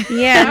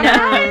 Yeah, no.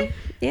 Alright.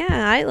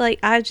 Yeah,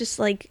 I just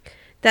like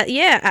that.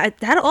 Yeah,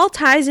 that all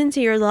ties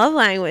into your love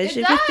language.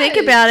 It If you think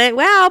does. about it,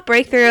 wow,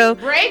 breakthrough.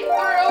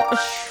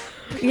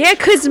 Yeah,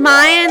 because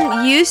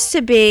mine used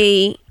to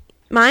be,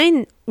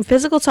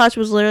 physical touch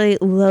was literally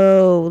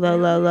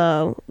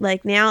low.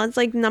 Like, now it's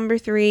like number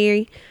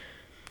 3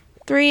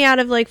 out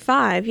of like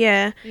 5,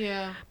 yeah.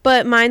 Yeah.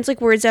 But mine's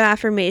like words of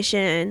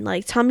affirmation.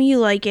 Like, tell me you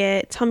like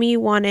it, tell me you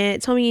want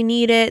it, tell me you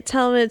need it,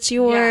 tell me it's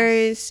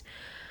yours.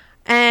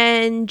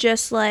 And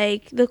just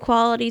like the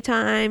quality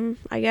time,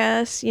 I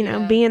guess, you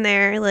know, being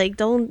there. Like,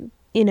 don't,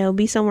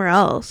 be somewhere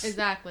else.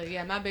 Exactly.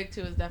 Yeah, my big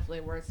 2 is definitely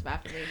words of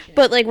affirmation.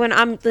 But like when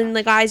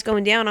the guy's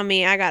going down on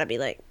me, I gotta be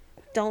like,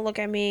 don't look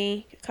at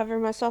me, cover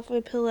myself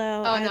with a pillow.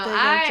 Oh, I have no, to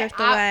like, drift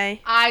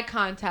away. Eye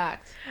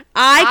contact.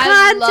 Eye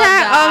I love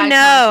contact. the Oh eye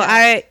no!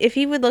 contact. If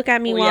he would look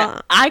at me while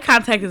Eye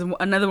contact is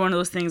another one of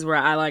those things where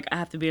I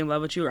have to be in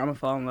love with you, or I'm gonna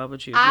fall in love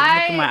with you. Look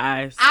at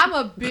my eyes. I'm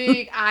a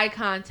big eye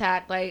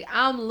contact. Like,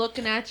 I'm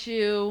looking at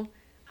you.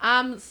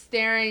 I'm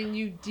staring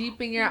you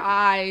deep in your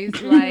eyes.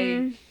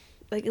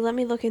 like, let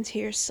me look into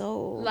your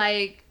soul.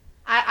 Like,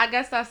 I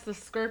guess that's the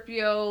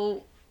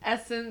Scorpio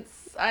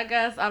essence. I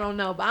guess, I don't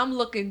know, but I'm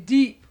looking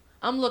deep.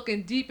 I'm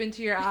looking deep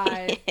into your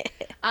eyes.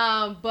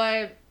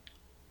 But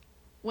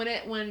when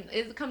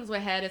it comes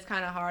with head, it's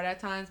kind of hard at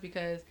times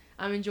because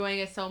I'm enjoying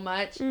it so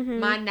much.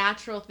 My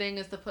natural thing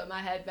is to put my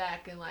head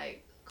back and,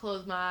 like,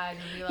 close my eyes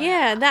and be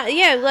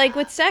like, like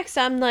with sex,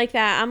 I'm like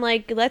that. I'm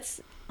like,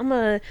 I'm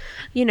gonna,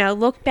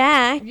 look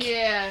back.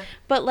 Yeah.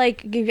 But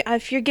like,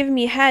 if you're giving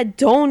me head,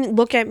 don't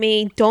look at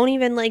me. Don't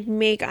even like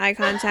make eye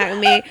contact with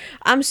me.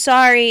 I'm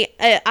sorry.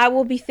 I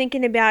will be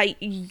thinking about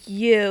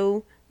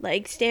you,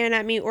 like, staring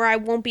at me, or I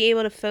won't be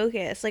able to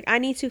focus. Like, I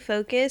need to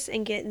focus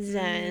and get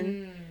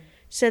zen.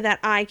 So that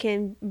I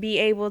can be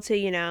able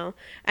to,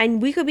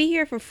 and we could be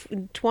here for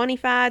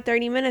 25,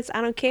 30 minutes.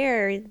 I don't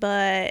care.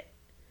 But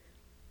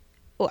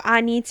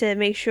I need to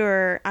make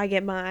sure I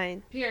get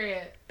mine.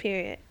 Period.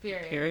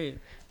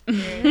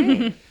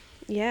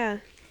 Yeah.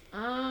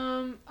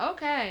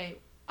 Okay.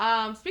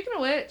 Speaking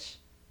of which,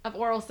 of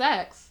oral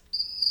sex.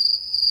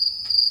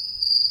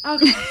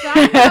 Okay, so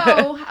I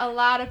know a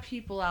lot of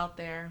people out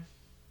there,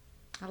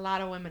 a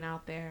lot of women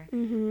out there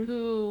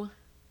who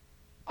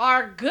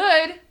are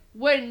good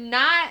with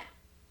not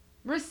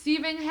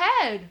receiving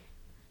head.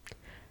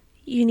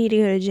 You need to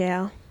go to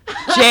jail.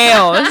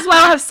 Jail. This is why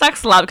I don't have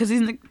sex a lot, because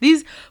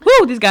these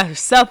guys are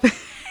selfish.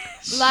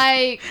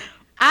 Like,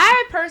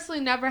 I personally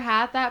never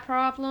had that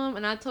problem,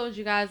 and I told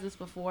you guys this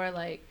before.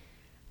 Like,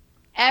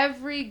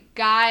 every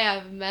guy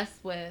I've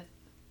messed with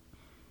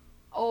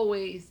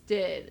always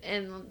did,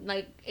 and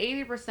like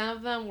 80%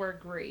 of them were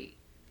great.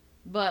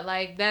 But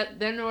like that,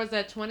 then there was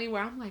that 20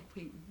 where I'm like,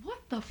 wait, what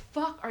the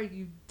fuck are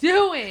you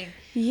doing?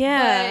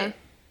 Yeah. But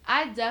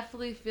I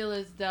definitely feel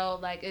as though,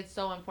 like, it's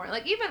so important.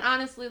 Like, even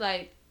honestly,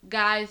 like,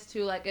 guys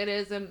too, like, it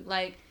isn't,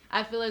 like,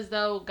 I feel as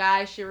though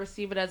guys should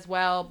receive it as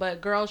well,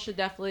 but girls should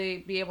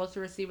definitely be able to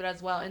receive it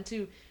as well, and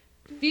to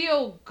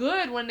feel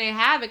good when they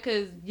have it,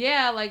 because,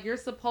 yeah, like, you're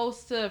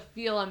supposed to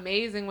feel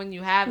amazing when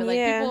you have it.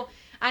 Like,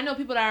 I know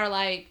people that are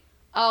like,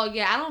 oh,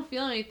 yeah, I don't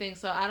feel anything,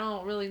 so I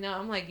don't really know.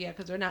 I'm like, yeah,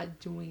 because they're not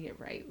doing it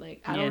right.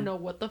 Like, I don't know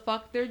what the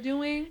fuck they're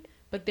doing,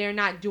 but they're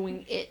not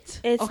doing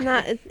it. It's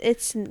not.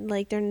 It's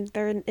like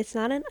they're. It's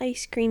not an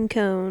ice cream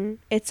cone.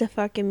 It's a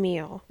fucking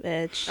meal,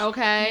 bitch.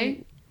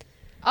 Okay.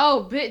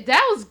 Oh,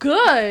 that was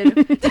good.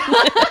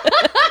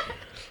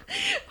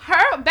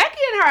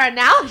 Becky and her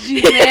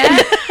analogies, man.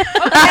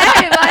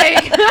 Okay,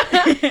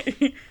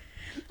 like.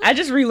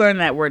 just relearned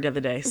that word the other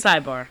day.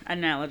 Sidebar.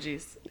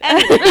 Analogies.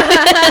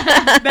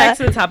 Back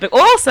to the topic.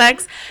 Oral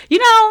sex. You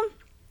know,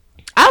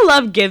 I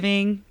love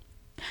giving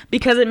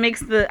because it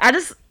makes I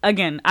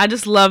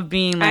just love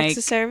being like. Acts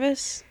of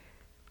service.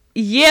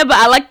 Yeah, but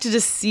I like to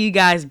just see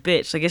guys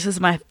bitch. Like, it's just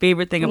my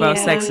favorite thing about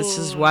sex. It's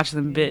just watching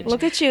them bitch.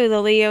 Look at you,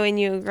 the Leo in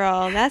you,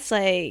 girl. That's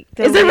like...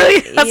 Is it really?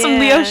 That's some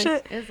Leo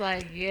shit? It's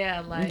like, yeah,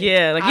 like...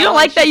 Yeah, like, you don't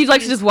like that? You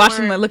like to just watch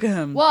them, like, look at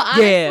him. Well,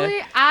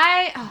 honestly,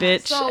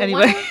 Bitch, so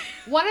anyway.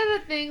 One of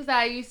the things that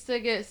I used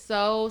to get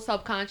so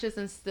subconscious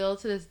and still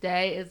to this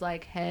day is,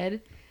 like,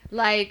 head.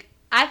 Like,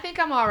 I think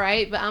I'm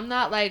alright, but I'm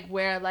not, like,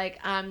 where, like,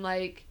 I'm,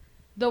 like...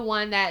 the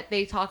one that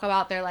they talk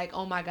about, they're like,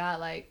 oh my god,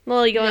 like,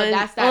 well, you know,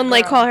 that's that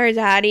like, girl. call her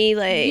daddy,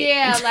 like,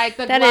 yeah, like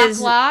the that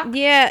Glock.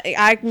 Yeah,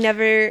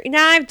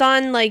 I've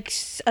done like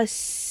a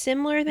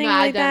similar thing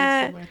like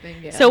that. Similar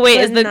thing, yeah. So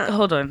wait, But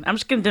hold on, I'm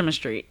just gonna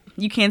demonstrate.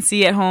 You can't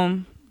see at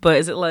home, but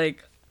is it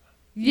like?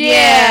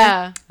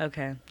 Yeah.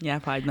 Okay. Yeah, I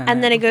probably done.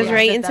 And then it goes before.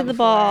 right I did into that the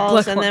before. balls,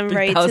 Like, and then what,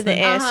 right to the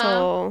 3000?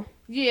 asshole.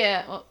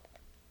 Yeah. Well,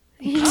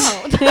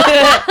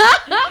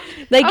 oh.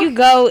 Like, you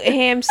go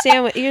ham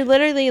sandwich. You're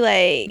literally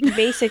like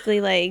basically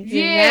like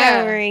Yeah.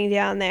 devouring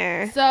down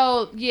there.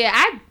 So yeah,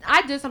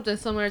 I did something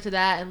similar to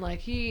that, and like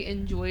he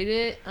enjoyed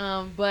it.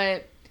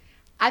 But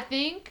I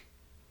think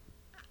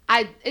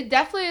it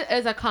definitely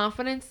is a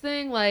confidence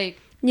thing. Like,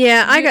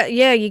 Yeah, I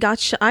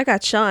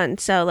got shunned.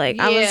 So like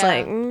I was Yeah.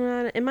 like,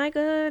 am I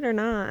good or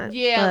not?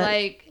 yeah, But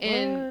like,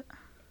 and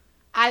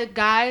what?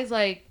 guys,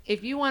 like,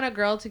 if you want a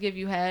girl to give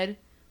you head,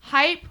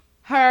 hype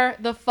her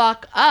the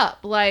fuck up.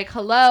 Like,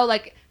 hello,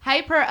 like,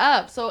 hype her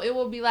up, so it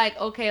will be like,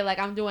 okay, like,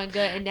 I'm doing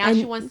good, and now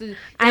she wants to.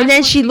 And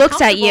then she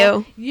looks at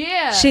you.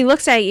 Yeah. She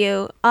looks at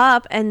you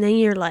up, and then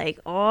you're like,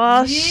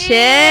 oh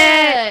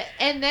shit.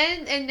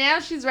 And now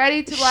she's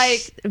ready to,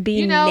 like,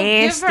 Be give her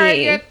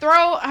nasty. your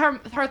throat,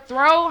 her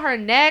throat, her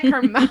neck,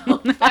 her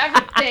mouth,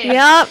 everything.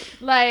 Yep.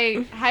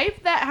 Like,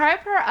 hype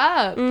her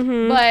up.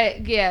 Mhm.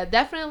 But yeah,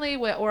 definitely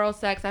with oral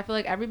sex, I feel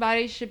like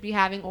everybody should be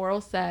having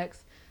oral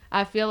sex.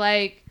 I feel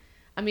like,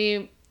 I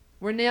mean,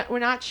 we're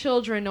not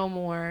children no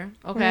more,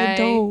 okay? We're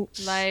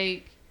adults.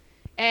 Like,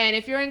 and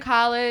if you're in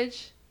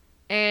college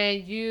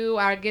and you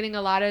are getting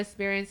a lot of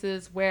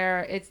experiences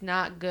where it's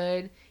not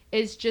good,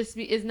 it's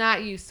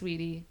not you,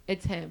 sweetie.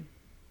 It's him.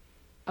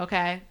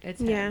 Okay? It's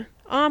him. Yeah.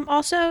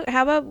 Also,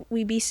 how about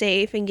we be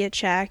safe and get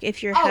checked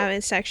if you're having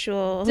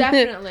sexual...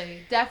 Definitely.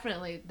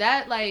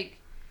 That, like,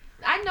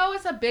 I know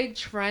it's a big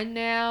trend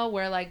now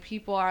where, like,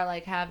 people are,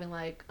 like, having,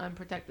 like,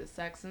 unprotected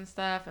sex and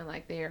stuff, and,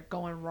 like, they're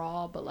going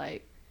raw, but,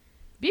 like,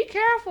 be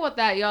careful with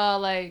that, y'all.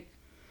 Like,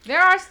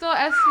 there are still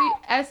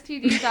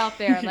STDs out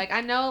there. Like,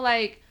 I know,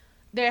 like,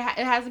 it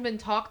hasn't been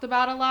talked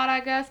about a lot,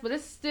 I guess, but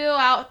it's still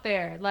out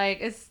there. Like,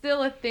 it's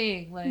still a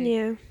thing. Like,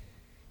 Yeah.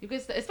 you could,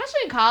 especially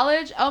in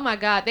college. Oh my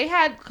God, they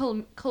had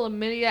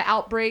chlamydia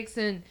outbreaks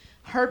and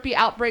herpes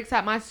outbreaks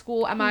at my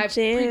school, at my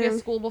previous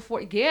school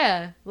before.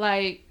 Yeah,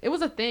 like, it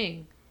was a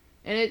thing,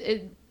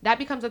 and that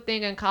becomes a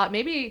thing in college.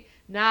 Maybe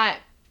not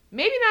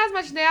as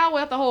much now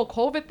with the whole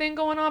COVID thing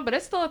going on, but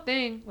it's still a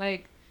thing.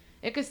 Like,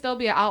 it could still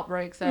be an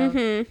outbreak. So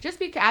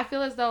I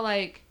feel as though,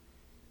 like,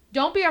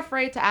 don't be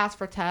afraid to ask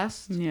for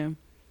tests. Yeah.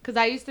 Because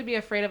I used to be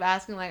afraid of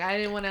asking. Like, I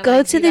didn't want to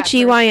Go to the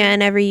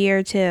GYN every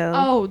year too.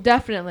 Oh,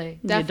 definitely.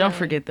 Yeah, don't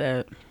forget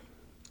that.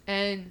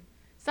 And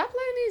stop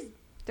letting these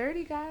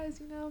dirty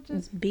guys,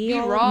 just be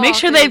raw. Make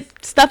sure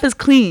stuff is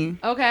clean.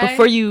 Okay.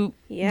 Before you.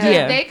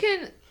 Yeah. They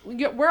can.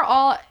 We're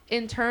all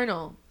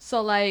internal.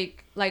 So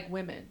like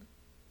women.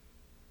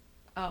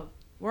 Oh,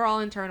 we're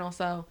all internal.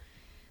 So,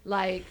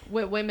 like,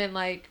 with women,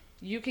 like,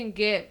 you can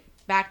get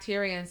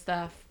bacteria and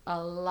stuff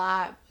a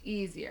lot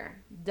easier.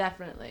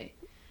 Definitely.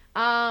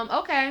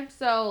 Okay,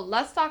 so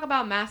let's talk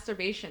about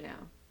masturbation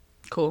now.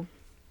 Cool.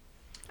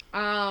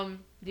 Do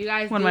you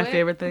guys One do of my it?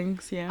 favorite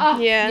things, yeah. Oh,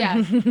 Yeah.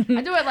 yes.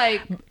 I do it,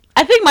 like...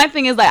 I think my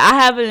thing is, like, I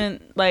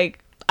haven't, like,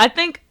 I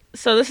think,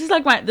 so this is,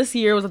 like, this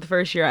year was the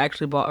first year I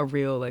actually bought a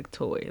real, like,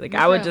 toy. Like,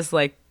 I would just,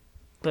 like,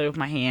 play with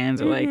my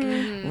hands or, like,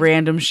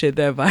 random shit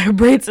that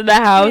vibrates in the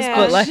house. Yeah.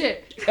 But, like,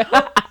 shit.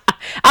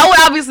 I would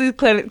obviously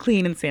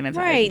clean and sanitize.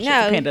 Right, and shit,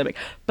 no. the pandemic.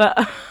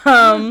 But,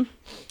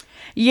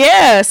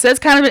 yeah, so it's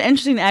kind of been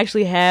interesting to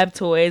actually have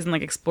toys and,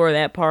 like, explore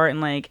that part.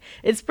 And, like,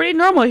 it's pretty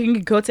normal. You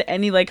can go to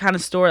any, like, kind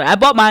of store. I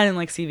bought mine in,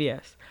 like,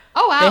 CVS.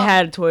 Oh, wow. They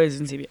had toys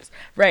in CVS.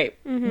 Right.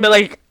 But,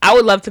 like, I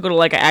would love to go to,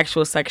 like, an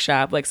actual sex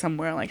shop, like,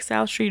 somewhere, like,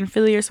 South Street in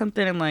Philly or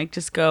something, and, like,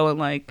 just go and,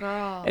 like,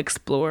 Girl.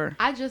 explore.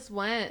 I just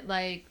went,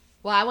 like...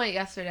 Well, I went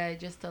yesterday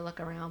just to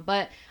look around.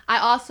 But I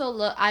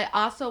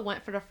also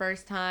went for the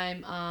first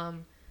time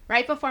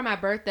right before my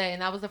birthday,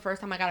 and that was the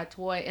first time I got a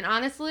toy. And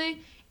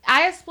honestly,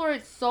 I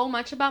explored so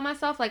much about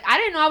myself. Like, I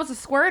didn't know I was a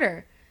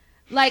squirter.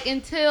 Like,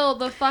 until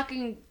the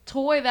fucking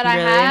toy that I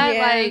Really? had.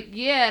 Yeah. Like,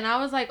 yeah. And I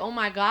was like, oh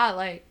my God,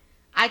 like,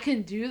 I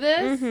can do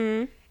this.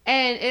 Mm-hmm.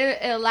 And it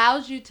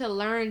allows you to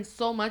learn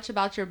so much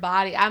about your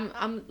body.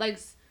 I'm like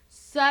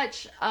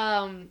such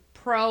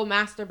pro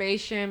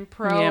masturbation,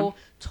 pro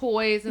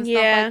toys and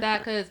stuff Yeah. like that,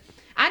 because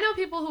I know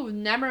people who've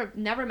never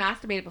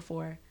masturbated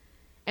before,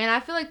 And I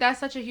feel like that's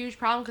such a huge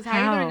problem because how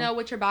are you going How? to know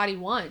what your body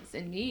wants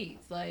and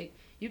needs? Like,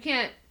 you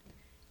can't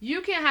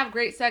have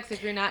great sex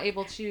if you're not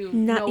able to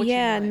know Not what you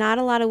want. not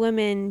a lot of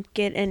women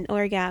get an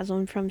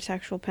orgasm from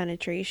sexual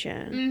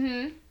penetration.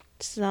 Mm-hmm.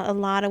 So a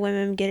lot of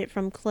women get it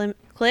from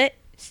clit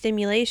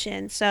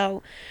stimulation.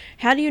 So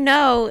how do you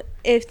know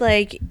if,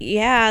 like,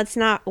 yeah, it's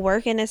not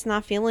working, it's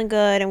not feeling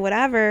good and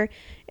whatever,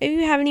 if you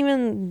haven't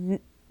even,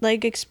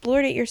 like,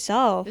 explored it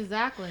yourself?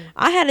 Exactly.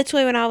 I had a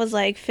toy when I was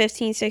like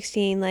 15,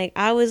 16. Like,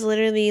 I was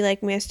literally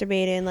like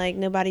masturbating like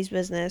nobody's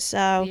business.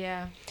 So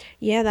yeah,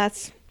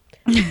 that's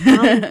When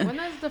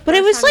was the but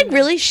it first was time like you-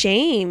 really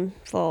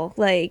shameful,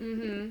 like,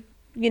 Mhm.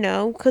 you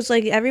know, because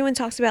like everyone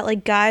talks about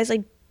like guys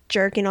like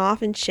jerking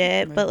off and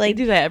shit, but They like,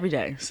 do that every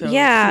day. So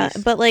yeah,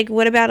 please. but like,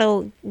 what about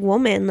a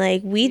woman?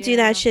 Like, we do Yeah.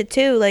 that shit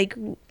too. Like,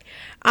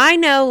 I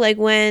know, like,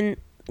 when,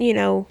 you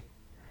know,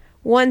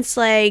 once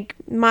like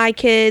my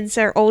kids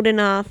are old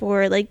enough,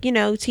 or like, you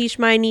know, teach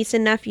my niece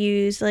and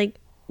nephews, like,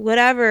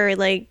 whatever,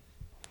 like,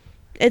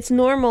 it's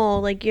normal.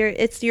 Like,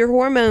 it's your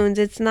hormones.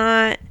 It's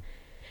not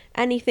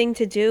anything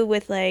to do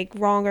with like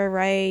wrong or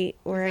right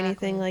or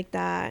anything Exactly. like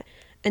that.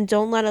 And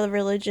don't let a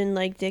religion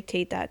like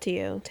dictate that to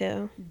you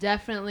too.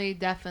 Definitely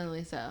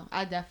so.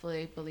 I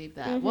definitely believe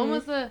that. When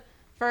was the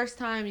first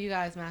time you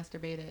guys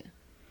masturbated?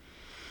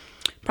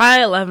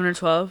 Probably 11 or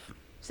 12.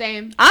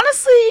 Same.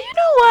 Honestly, you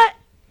know what?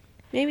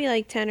 Maybe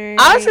like 10 or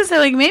I was gonna say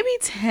like maybe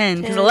 10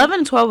 because 10. 11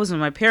 and 12 was when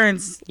my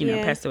parents, you know,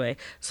 Yeah. passed away.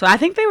 So I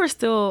think they were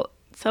still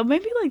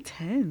maybe like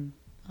 10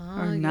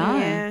 or 9.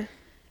 yeah.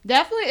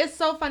 Definitely, it's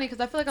so funny because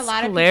I feel like a It's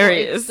lot of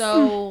hilarious. people it's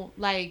so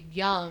like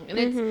young, and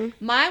it's Mhm.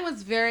 mine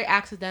was very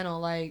accidental,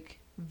 like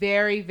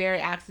very very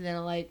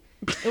accidental. Like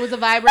it was a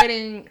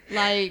vibrating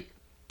like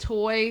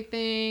toy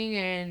thing,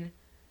 and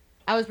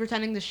I was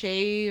pretending to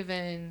shave,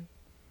 and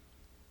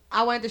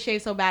I wanted to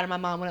shave so bad, and my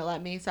mom wouldn't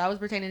let me, so I was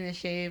pretending to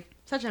shave.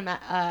 Such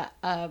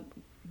a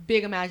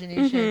big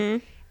imagination,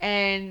 Mhm.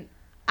 and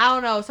I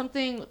don't know,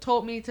 something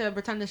told me to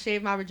pretend to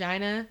shave my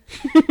vagina,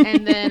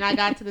 and then I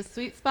got to the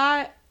sweet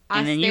spot. I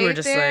And then stayed you were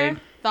just there, like-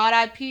 thought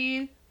I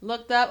peed,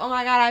 looked up, oh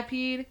my god, I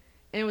peed,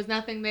 and it was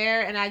nothing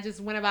there, and I just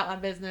went about my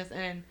business,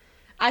 and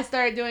I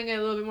started doing it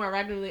a little bit more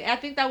regularly. I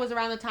think that was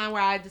around the time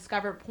where I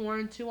discovered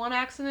porn too on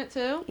accident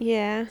too.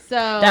 Yeah. So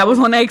That was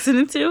on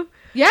accident too?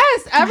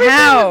 yes, everything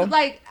How? was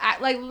like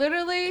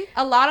literally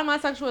a lot of my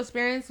sexual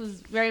experience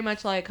was very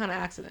much like kind of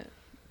accident.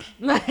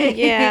 Like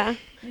Yeah.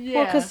 yeah.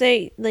 Well, because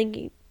they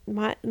like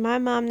my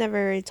mom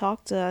never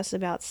talked to us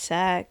about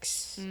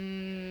sex.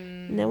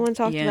 No one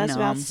talked to us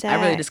about sex.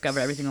 I really discovered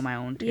everything on my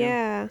own too.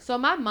 Yeah. So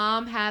my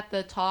mom had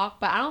the talk,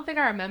 but I don't think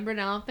I remembered.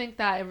 And I don't think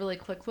that it really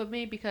clicked with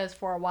me because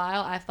for a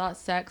while I thought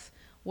sex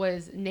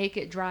was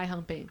naked dry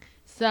humping.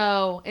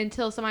 So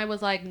until somebody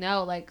was like,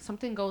 "No, like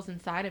something goes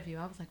inside of you,"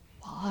 I was like,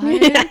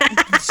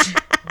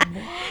 "What?"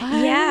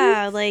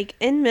 Yeah, like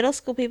in middle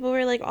school, people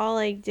were like all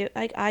like,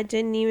 I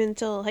didn't even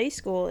until high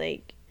school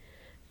like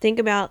think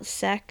about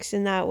sex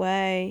in that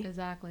way.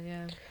 Exactly.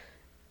 Yeah.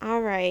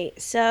 All right,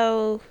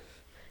 so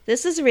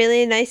this is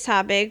really a nice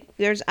topic.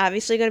 There's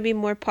obviously going to be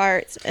more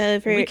parts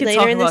for We could later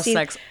talk in the about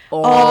season. sex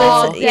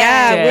all day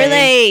Yeah, we're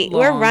late.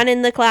 We're long.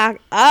 running the clock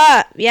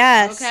up.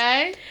 Yes.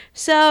 Okay.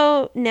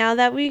 So now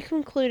that we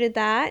concluded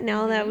that,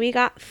 now that we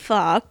got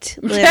fucked,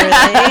 Mm-hmm.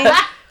 literally.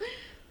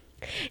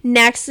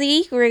 Next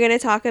week, we're going to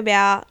talk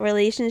about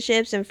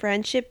relationships and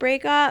friendship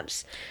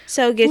breakups.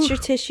 So get your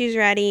tissues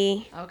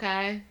ready.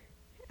 Okay.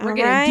 All We're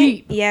getting right?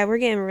 deep. Yeah, we're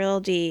getting real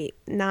deep.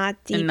 Not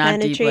deep And not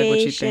deep like what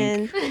you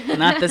penetration. think.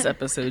 Not this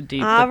episode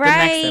deep, All but the next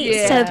right.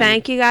 episode. So Yeah.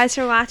 thank you guys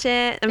for watching.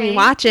 I mean, Thank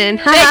watching.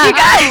 you. Thank you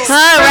guys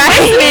All for right.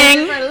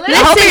 listening. For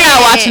I hope you're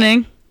not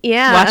watching.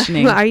 Yeah.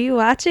 Watching. Are you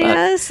watching But-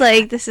 us?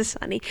 Like, this is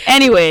funny.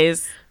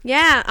 Anyways,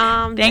 Yeah.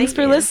 thanks thank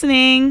for you.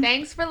 listening.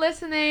 Thanks for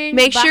listening.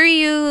 Make Bye. sure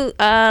you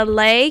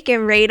like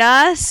and rate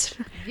us.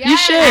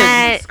 Yes,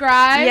 should.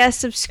 subscribe. Yes,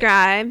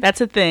 subscribe.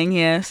 That's a thing,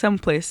 yeah,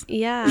 someplace.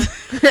 Yeah.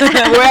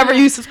 Wherever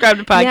you subscribe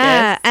to podcasts.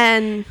 Yeah,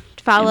 and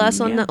follow And,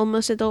 us on yeah. the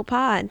Almost Adult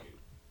Pod.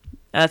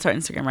 That's our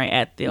Instagram, right?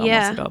 At the Yeah.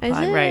 Almost Adult Is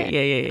Pod. it? Right.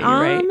 Yeah, you're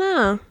I right. don't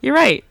know. You're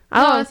right.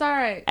 No, Oh, it's all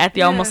right. At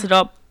the Yeah. Almost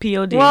Adult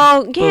POD.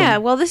 well, yeah.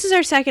 Boom. Well, this is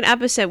our second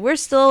episode. We're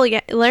still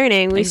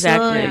learning. We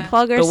Exactly. still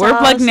plug But ourselves. we're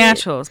like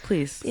naturals,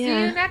 please. See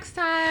Yeah. you next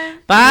time.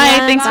 Bye.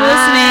 Yeah, Thanks for bye.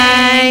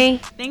 listening.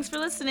 Thanks for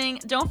listening.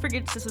 Don't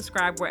forget to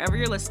subscribe wherever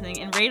you're listening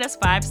and rate us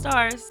 5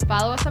 stars.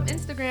 Follow us on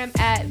Instagram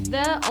at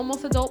the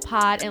Almost Adult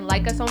Pod and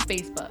like us on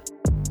Facebook.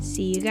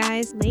 See you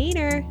guys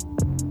later.